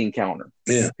need the encounter.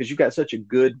 Yeah. Because you've got such a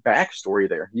good backstory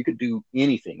there. You could do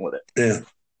anything with it. Yeah.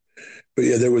 But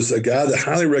yeah, there was a guy that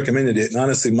highly recommended it. And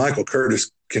honestly, Michael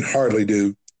Curtis can hardly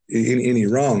do any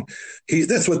wrong.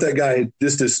 That's what that guy,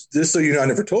 just so you know, I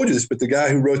never told you this, but the guy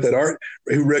who wrote that art,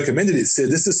 who recommended it, said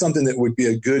this is something that would be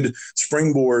a good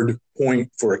springboard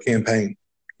point for a campaign,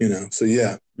 So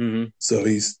yeah. So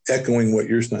he's echoing what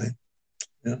you're saying.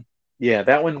 Yeah. Yeah,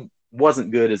 that one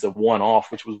wasn't good as a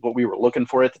one-off, which was what we were looking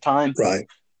for at the time. Right.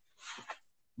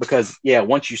 Because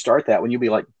once you start that one, you'll be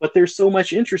like, but there's so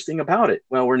much interesting about it.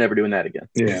 Well, we're never doing that again.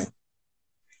 Yeah.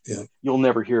 Yeah. You'll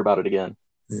never hear about it again.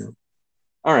 Yeah.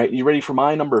 All right, you ready for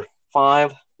my number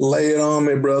 5? Lay it on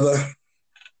me, brother.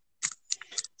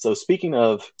 So speaking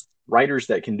of writers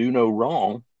that can do no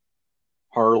wrong,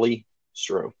 Harley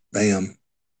Stroh. Bam.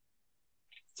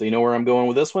 So you know where I'm going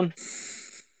with this one?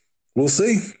 We'll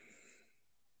see.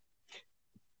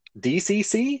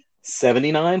 DCC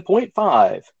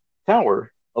 79.5,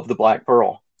 Tower of the Black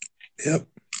Pearl. Yep.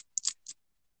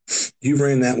 You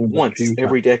ran that one once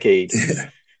every decade. Yeah.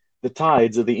 The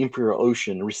tides of the Imperial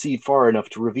Ocean recede far enough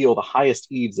to reveal the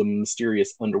highest eaves of a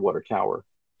mysterious underwater tower.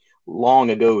 Long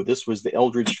ago, this was the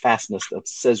eldritch fastness of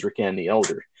Sezrekan the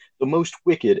Elder, the most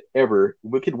wicked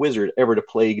wizard ever to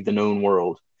plague the known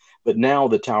world. But now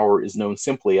the tower is known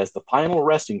simply as the final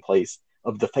resting place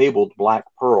of the fabled Black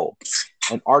Pearl,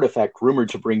 an artifact rumored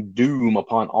to bring doom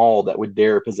upon all that would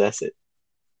dare possess it.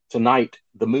 Tonight,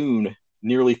 the moon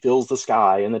nearly fills the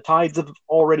sky, and the tides have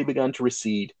already begun to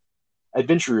recede.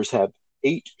 Adventurers have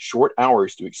 8 short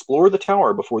hours to explore the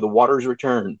tower before the waters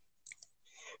return.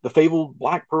 The fabled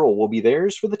Black Pearl will be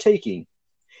theirs for the taking,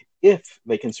 if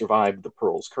they can survive the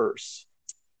Pearl's curse.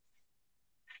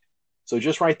 So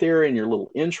just right there in your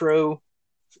little intro,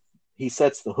 he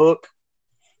sets the hook.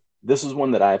 This is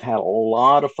one that I've had a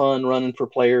lot of fun running for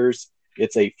players.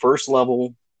 It's a first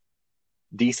level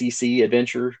DCC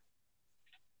adventure.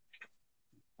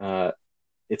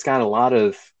 It's got a lot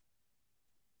of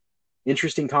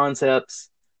interesting concepts,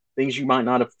 things you might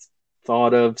not have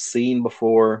thought of, seen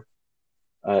before.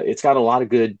 It's got a lot of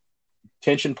good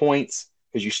tension points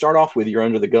because you start off with you're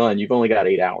under the gun. You've only got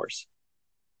 8 hours.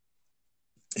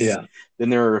 Yeah. Then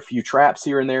there are a few traps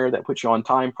here and there that put you on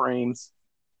time frames.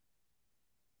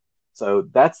 So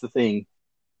that's the thing.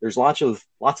 There's lots of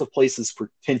places for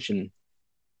tension.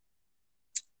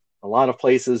 A lot of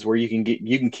places where you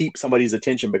can keep somebody's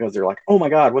attention because they're like, oh my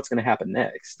God, what's going to happen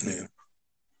next? Yeah.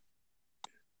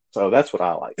 So that's what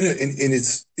I like. And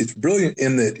it's brilliant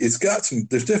in that it's got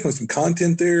there's definitely some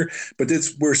content there, but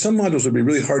it's where some modules would be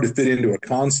really hard to fit into a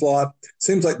con slot.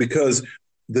 Seems like because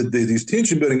these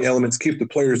tension building elements keep the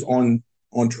players on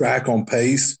track, on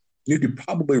pace. You could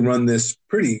probably run this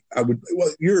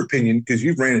your opinion, because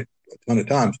you've ran it a ton of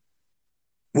times.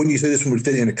 Wouldn't you say this one would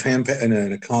fit in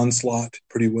a con slot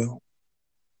pretty well?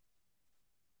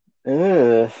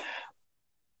 I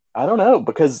don't know,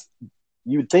 because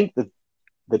you would think that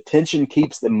the tension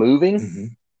keeps them moving, Mm-hmm.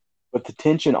 but the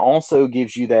tension also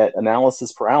gives you that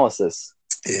analysis paralysis.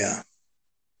 Yeah.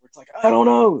 It's like, I don't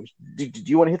know. Do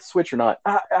you want to hit the switch or not?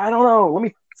 I don't know. Let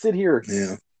me sit here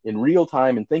in real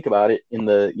time and think about it in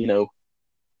the,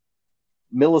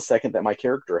 millisecond that my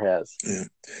character has. Yeah.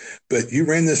 But you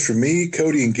ran this for me,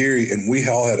 Cody, and Gary, and we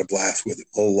all had a blast with it.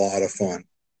 A lot of fun.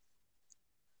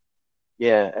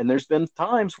 Yeah, and there's been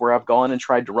times where I've gone and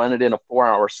tried to run it in a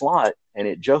 4-hour slot, and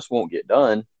it just won't get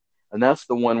done. And that's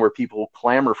the one where people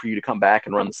clamor for you to come back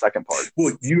and run the second part.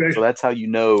 Well, so that's how you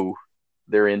know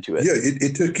they're into it. Yeah,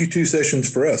 it took you 2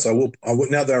 sessions for us. Now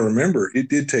that I remember, it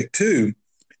did take 2,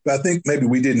 but I think maybe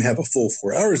we didn't have a full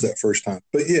 4 hours that first time.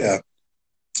 But yeah,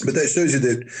 but that shows you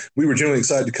that we were generally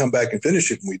excited to come back and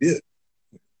finish it, and we did.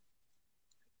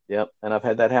 Yep, and I've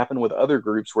had that happen with other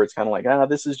groups where it's kind of like,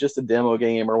 this is just a demo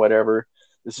game or whatever.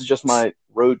 This is just my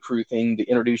road crew thing to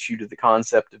introduce you to the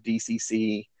concept of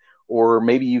DCC. Or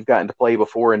maybe you've gotten to play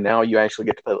before and now you actually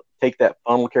get to take that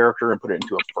funnel character and put it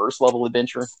into a first level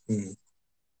adventure. Mm.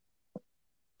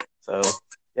 So,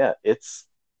 yeah,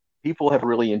 people have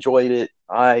really enjoyed it.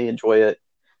 I enjoy it.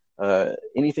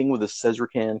 Anything with a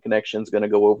Cesrican connection is going to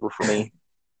go over for me.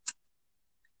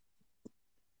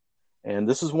 And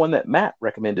this is one that Matt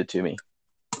recommended to me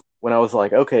when I was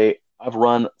like, okay, I've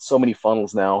run so many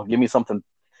funnels now. Give me something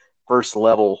first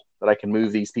level that I can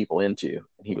move these people into.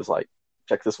 And he was like,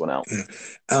 check this one out.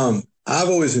 I've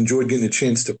always enjoyed getting a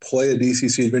chance to play a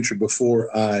DCC adventure before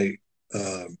I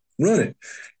run it.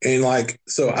 And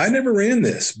so I never ran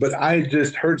this, but I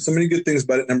just heard so many good things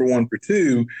about it. Number one. For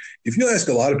two, if you ask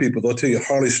a lot of people, they'll tell you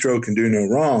Harley Stroh can do no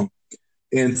wrong.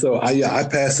 And so I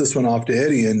passed this one off to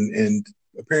Eddie, and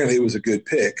apparently it was a good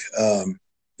pick. But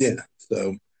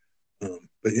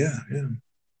yeah.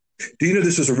 Do you know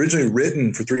this was originally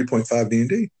written for 3.5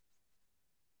 D&D?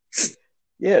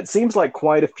 Yeah, it seems like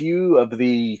quite a few of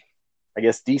the, I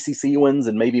guess, DCC ones,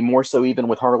 and maybe more so even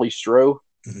with Harley Stroh,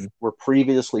 mm-hmm. were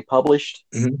previously published.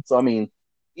 Mm-hmm. So, I mean,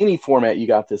 any format you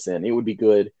got this in, it would be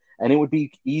good. And it would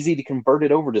be easy to convert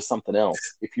it over to something else.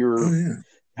 If you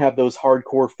have those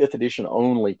hardcore 5th edition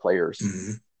only players,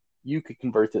 mm-hmm. you could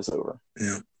convert this over.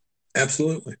 Yeah,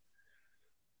 absolutely.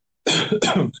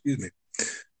 Excuse me.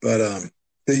 But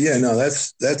yeah, no,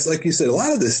 that's like you said, a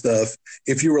lot of this stuff,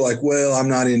 if you were like, well, I'm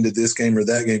not into this game or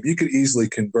that game, you could easily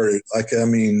convert it.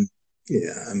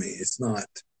 It's not,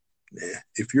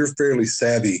 if you're fairly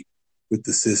savvy with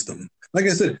the system. Like I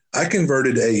said, I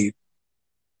converted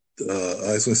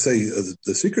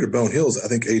the Secret of Bone Hills, I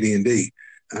think AD&D.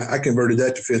 I converted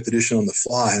that to 5th edition on the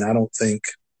fly, and I don't think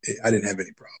I didn't have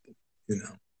any problem,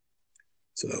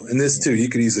 So, and this too, you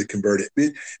could easily convert it.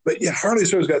 But yeah, Harley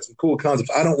Stroh's got some cool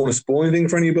concepts. I don't want to spoil anything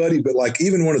for anybody, but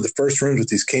even one of the first rooms with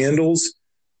these candles,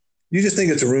 you just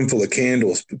think it's a room full of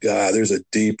candles, but God, there's a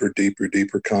deeper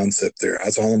concept there.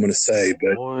 That's all I'm going to say.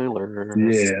 But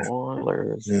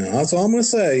spoilers. Yeah, that's all I'm going to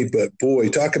say. But boy,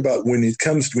 talk about when you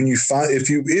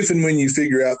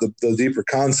figure out the deeper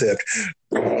concept,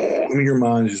 your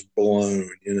mind is just blown.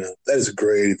 That is a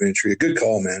great adventure. A good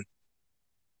call, man.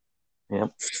 Yeah.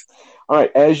 All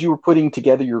right. As you were putting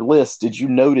together your list, did you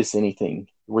notice anything?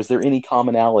 Was there any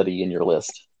commonality in your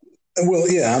list? Well,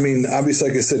 yeah. Obviously,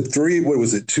 like I said,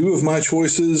 2 of my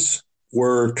choices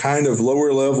were kind of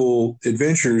lower level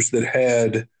adventures that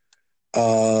had,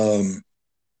 like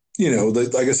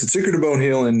I said, Secret of Bone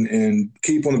Hill and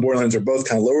Keep on the Borderlands are both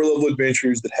kind of lower level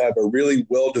adventures that have a really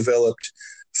well developed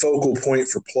focal point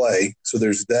for play. So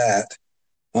there's that.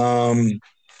 And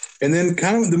then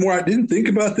kind of the more I didn't think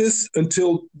about this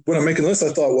until when I'm making the list,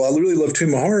 I thought, well, I really love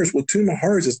Tomb of Horrors. Well, Tomb of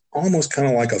Horrors is almost kind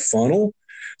of like a funnel.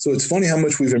 So it's funny how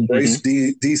much we've embraced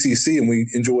DCC and we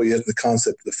enjoy the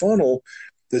concept of the funnel.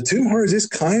 The Tomb of Horrors is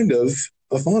kind of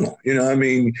a funnel. You're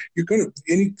going to,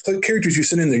 any characters you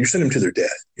send in there, you send them to their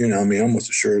death,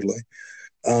 almost assuredly.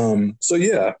 So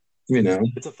yeah,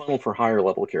 it's a funnel for higher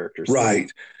level characters.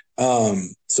 Right.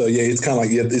 So yeah, it's kind of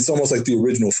like, it's almost like the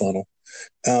original funnel.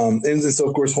 And then, so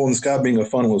of course, Hole in the Sky being a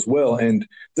funnel as well. And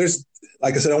there's,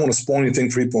 like I said, I don't want to spoil anything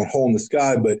for people on Hole in the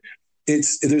Sky, but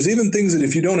there's even things that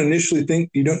if you don't initially think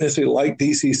you don't necessarily like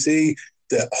DCC,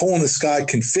 that Hole in the Sky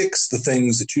can fix the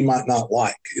things that you might not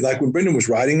like. Like when Brendan was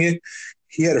writing it,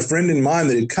 he had a friend in mind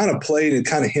that had kind of played and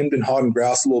kind of hemmed and hawed and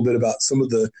groused a little bit about some of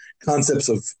the concepts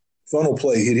of funnel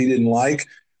play he didn't like.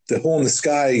 The Hole in the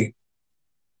Sky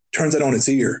turns that on its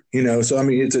ear, So, I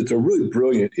mean, it's a really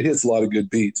brilliant, it hits a lot of good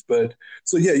beats. But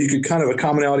so, yeah, you could kind of a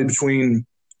commonality between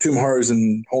Tomb Horrors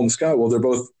and Hole in the Sky. Well, they're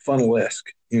both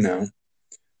funnel-esque, and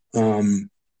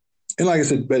like I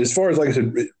said, but as far as, like I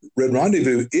said, Red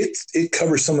Rendezvous, it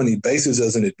covers so many bases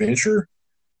as an adventure,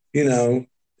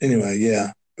 Anyway,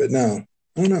 yeah. But no,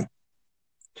 I don't know.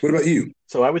 What about you?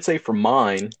 So I would say for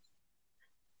mine,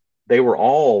 they were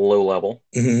all low level.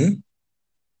 Mm-hmm.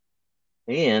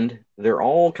 And they're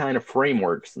all kind of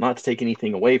frameworks, not to take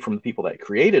anything away from the people that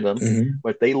created them, mm-hmm.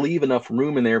 but they leave enough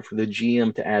room in there for the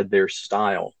GM to add their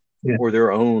style Yeah. or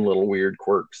their own little weird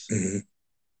quirks. Mm-hmm.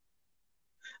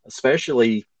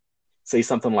 Especially, say,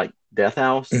 something like Death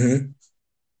House. Mm-hmm.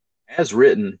 As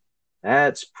written,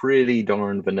 that's pretty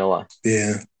darn vanilla.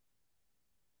 Yeah.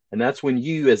 And that's when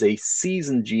you, as a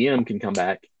seasoned GM, can come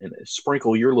back and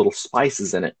sprinkle your little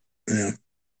spices in it. Yeah.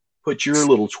 Put your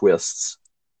little twists.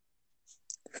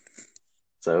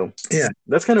 So yeah,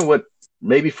 that's kind of what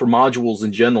maybe for modules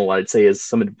in general, I'd say is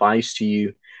some advice to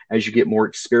you as you get more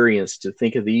experience, to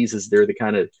think of these as they're the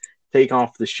kind of take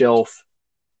off the shelf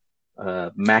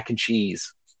mac and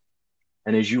cheese.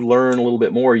 And as you learn a little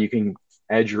bit more, you can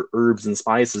add your herbs and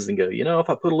spices and go, if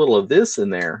I put a little of this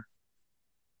in there,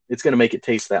 it's going to make it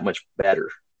taste that much better.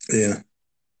 Yeah.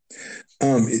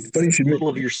 It's funny you should a little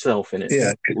of yourself in it,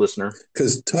 yeah, listener.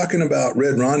 Because talking about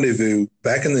Red Rendezvous,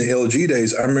 back in the LG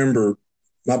days, I remember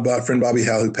my friend Bobby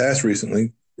Howe, who passed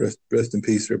recently, rest in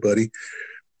peace there, buddy.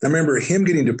 I remember him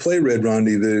getting to play Red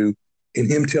Rendezvous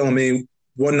and him telling me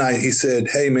one night, he said,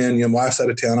 "Hey, man, my wife's out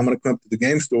of town. I'm going to come up to the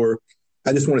game store.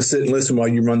 I just want to sit and listen while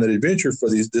you run that adventure for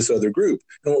this other group."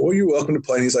 And I went, "Well, you're welcome to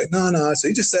play." And he's like, no. So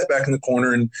he just sat back in the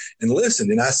corner and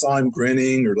listened. And I saw him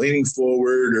grinning or leaning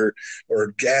forward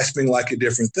or gasping like at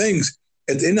different things.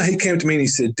 At the end, he came to me and he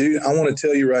said, "Dude, I want to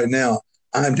tell you right now,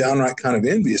 I'm downright kind of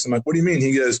envious." I'm like, "What do you mean?"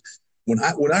 He goes, when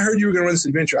I heard you were going to run this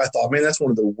adventure, I thought, man, that's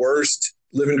one of the worst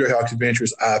Living Greyhawk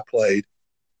adventures I've played.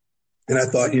 And I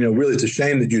thought, really, it's a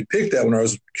shame that you'd picked that one. I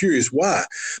was curious why.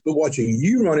 But watching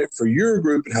you run it for your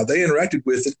group and how they interacted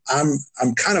with it, I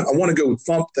want to go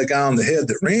thump the guy on the head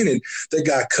that ran it. The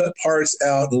guy cut parts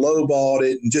out and lowballed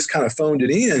it and just kind of phoned it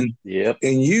in. Yep.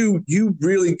 And you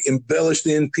really embellished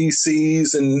the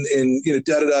NPCs and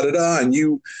da-da-da-da-da. And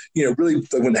you really,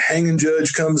 when the hanging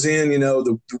judge comes in,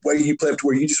 the way you play up to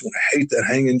where you just want to hate that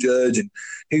hanging judge. And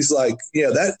he's like,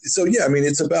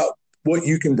 it's about what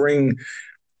you can bring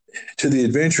to the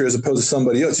adventure as opposed to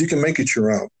somebody else. You can make it your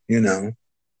own,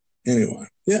 Anyway,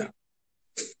 yeah.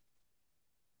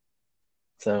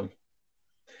 So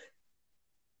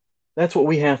that's what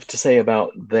we have to say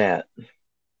about that.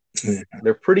 Yeah.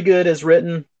 They're pretty good as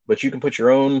written, but you can put your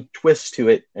own twist to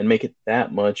it and make it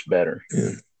that much better.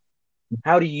 Yeah.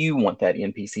 How do you want that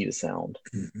NPC to sound?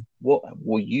 Mm-hmm. What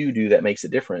will you do that makes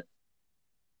it different?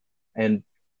 And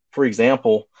for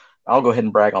example, I'll go ahead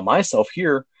and brag on myself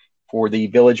here. For the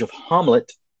village of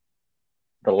Hamlet,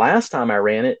 the last time I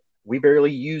ran it, we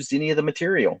barely used any of the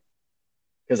material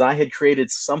because I had created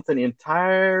something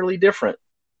entirely different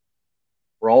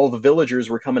where all the villagers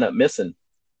were coming up missing.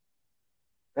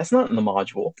 That's not in the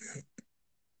module.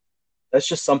 That's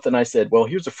just something I said, well,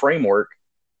 here's a framework,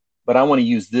 but I want to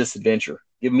use this adventure.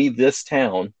 Give me this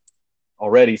town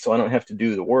already so I don't have to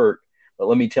do the work, but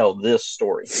let me tell this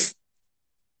story.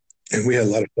 And we had a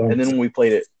lot of fun. And then when we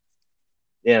played it,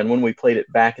 and when we played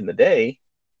it back in the day,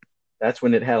 that's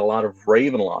when it had a lot of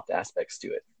Ravenloft aspects to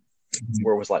it,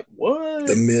 where it was like, what?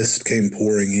 The mist came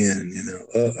pouring in,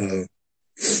 Uh-oh.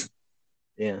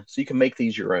 Yeah, so you can make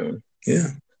these your own. Yeah.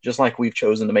 Just like we've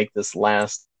chosen to make this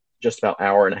last just about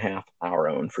hour and a half our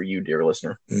own for you, dear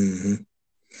listener. Mm-hmm.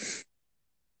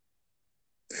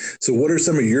 So what are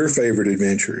some of your favorite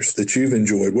adventures that you've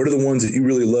enjoyed? What are the ones that you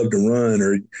really love to run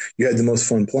or you had the most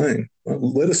fun playing?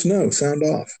 Well, let us know. Sound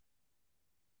off.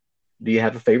 Do you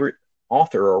have a favorite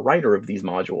author or writer of these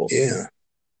modules? Yeah.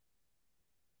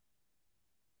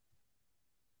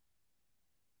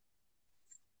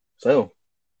 So,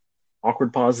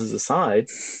 awkward pauses aside,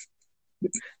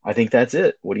 I think that's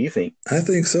it. What do you think? I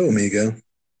think so, amigo.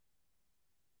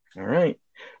 All right.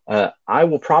 I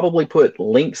will probably put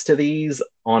links to these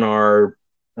on our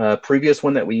previous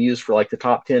one that we used for like the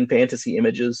top 10 fantasy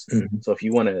images. Mm-hmm. So if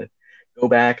you want to go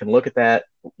back and look at that,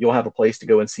 you'll have a place to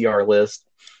go and see our list.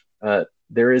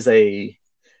 There is a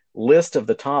list of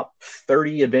the top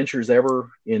 30 adventures ever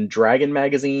in Dragon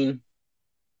Magazine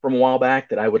from a while back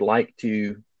that I would like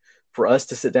for us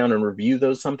to sit down and review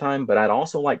those sometime, but I'd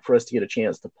also like for us to get a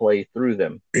chance to play through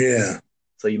them. Yeah.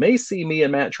 So you may see me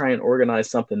and Matt try and organize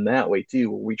something that way too,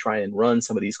 where we try and run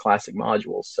some of these classic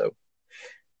modules. So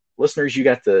listeners, you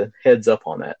got the heads up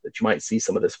on that you might see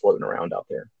some of this floating around out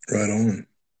there. Right on.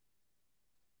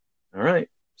 All right.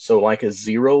 So like a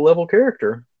 0 level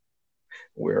character,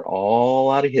 we're all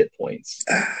out of hit points.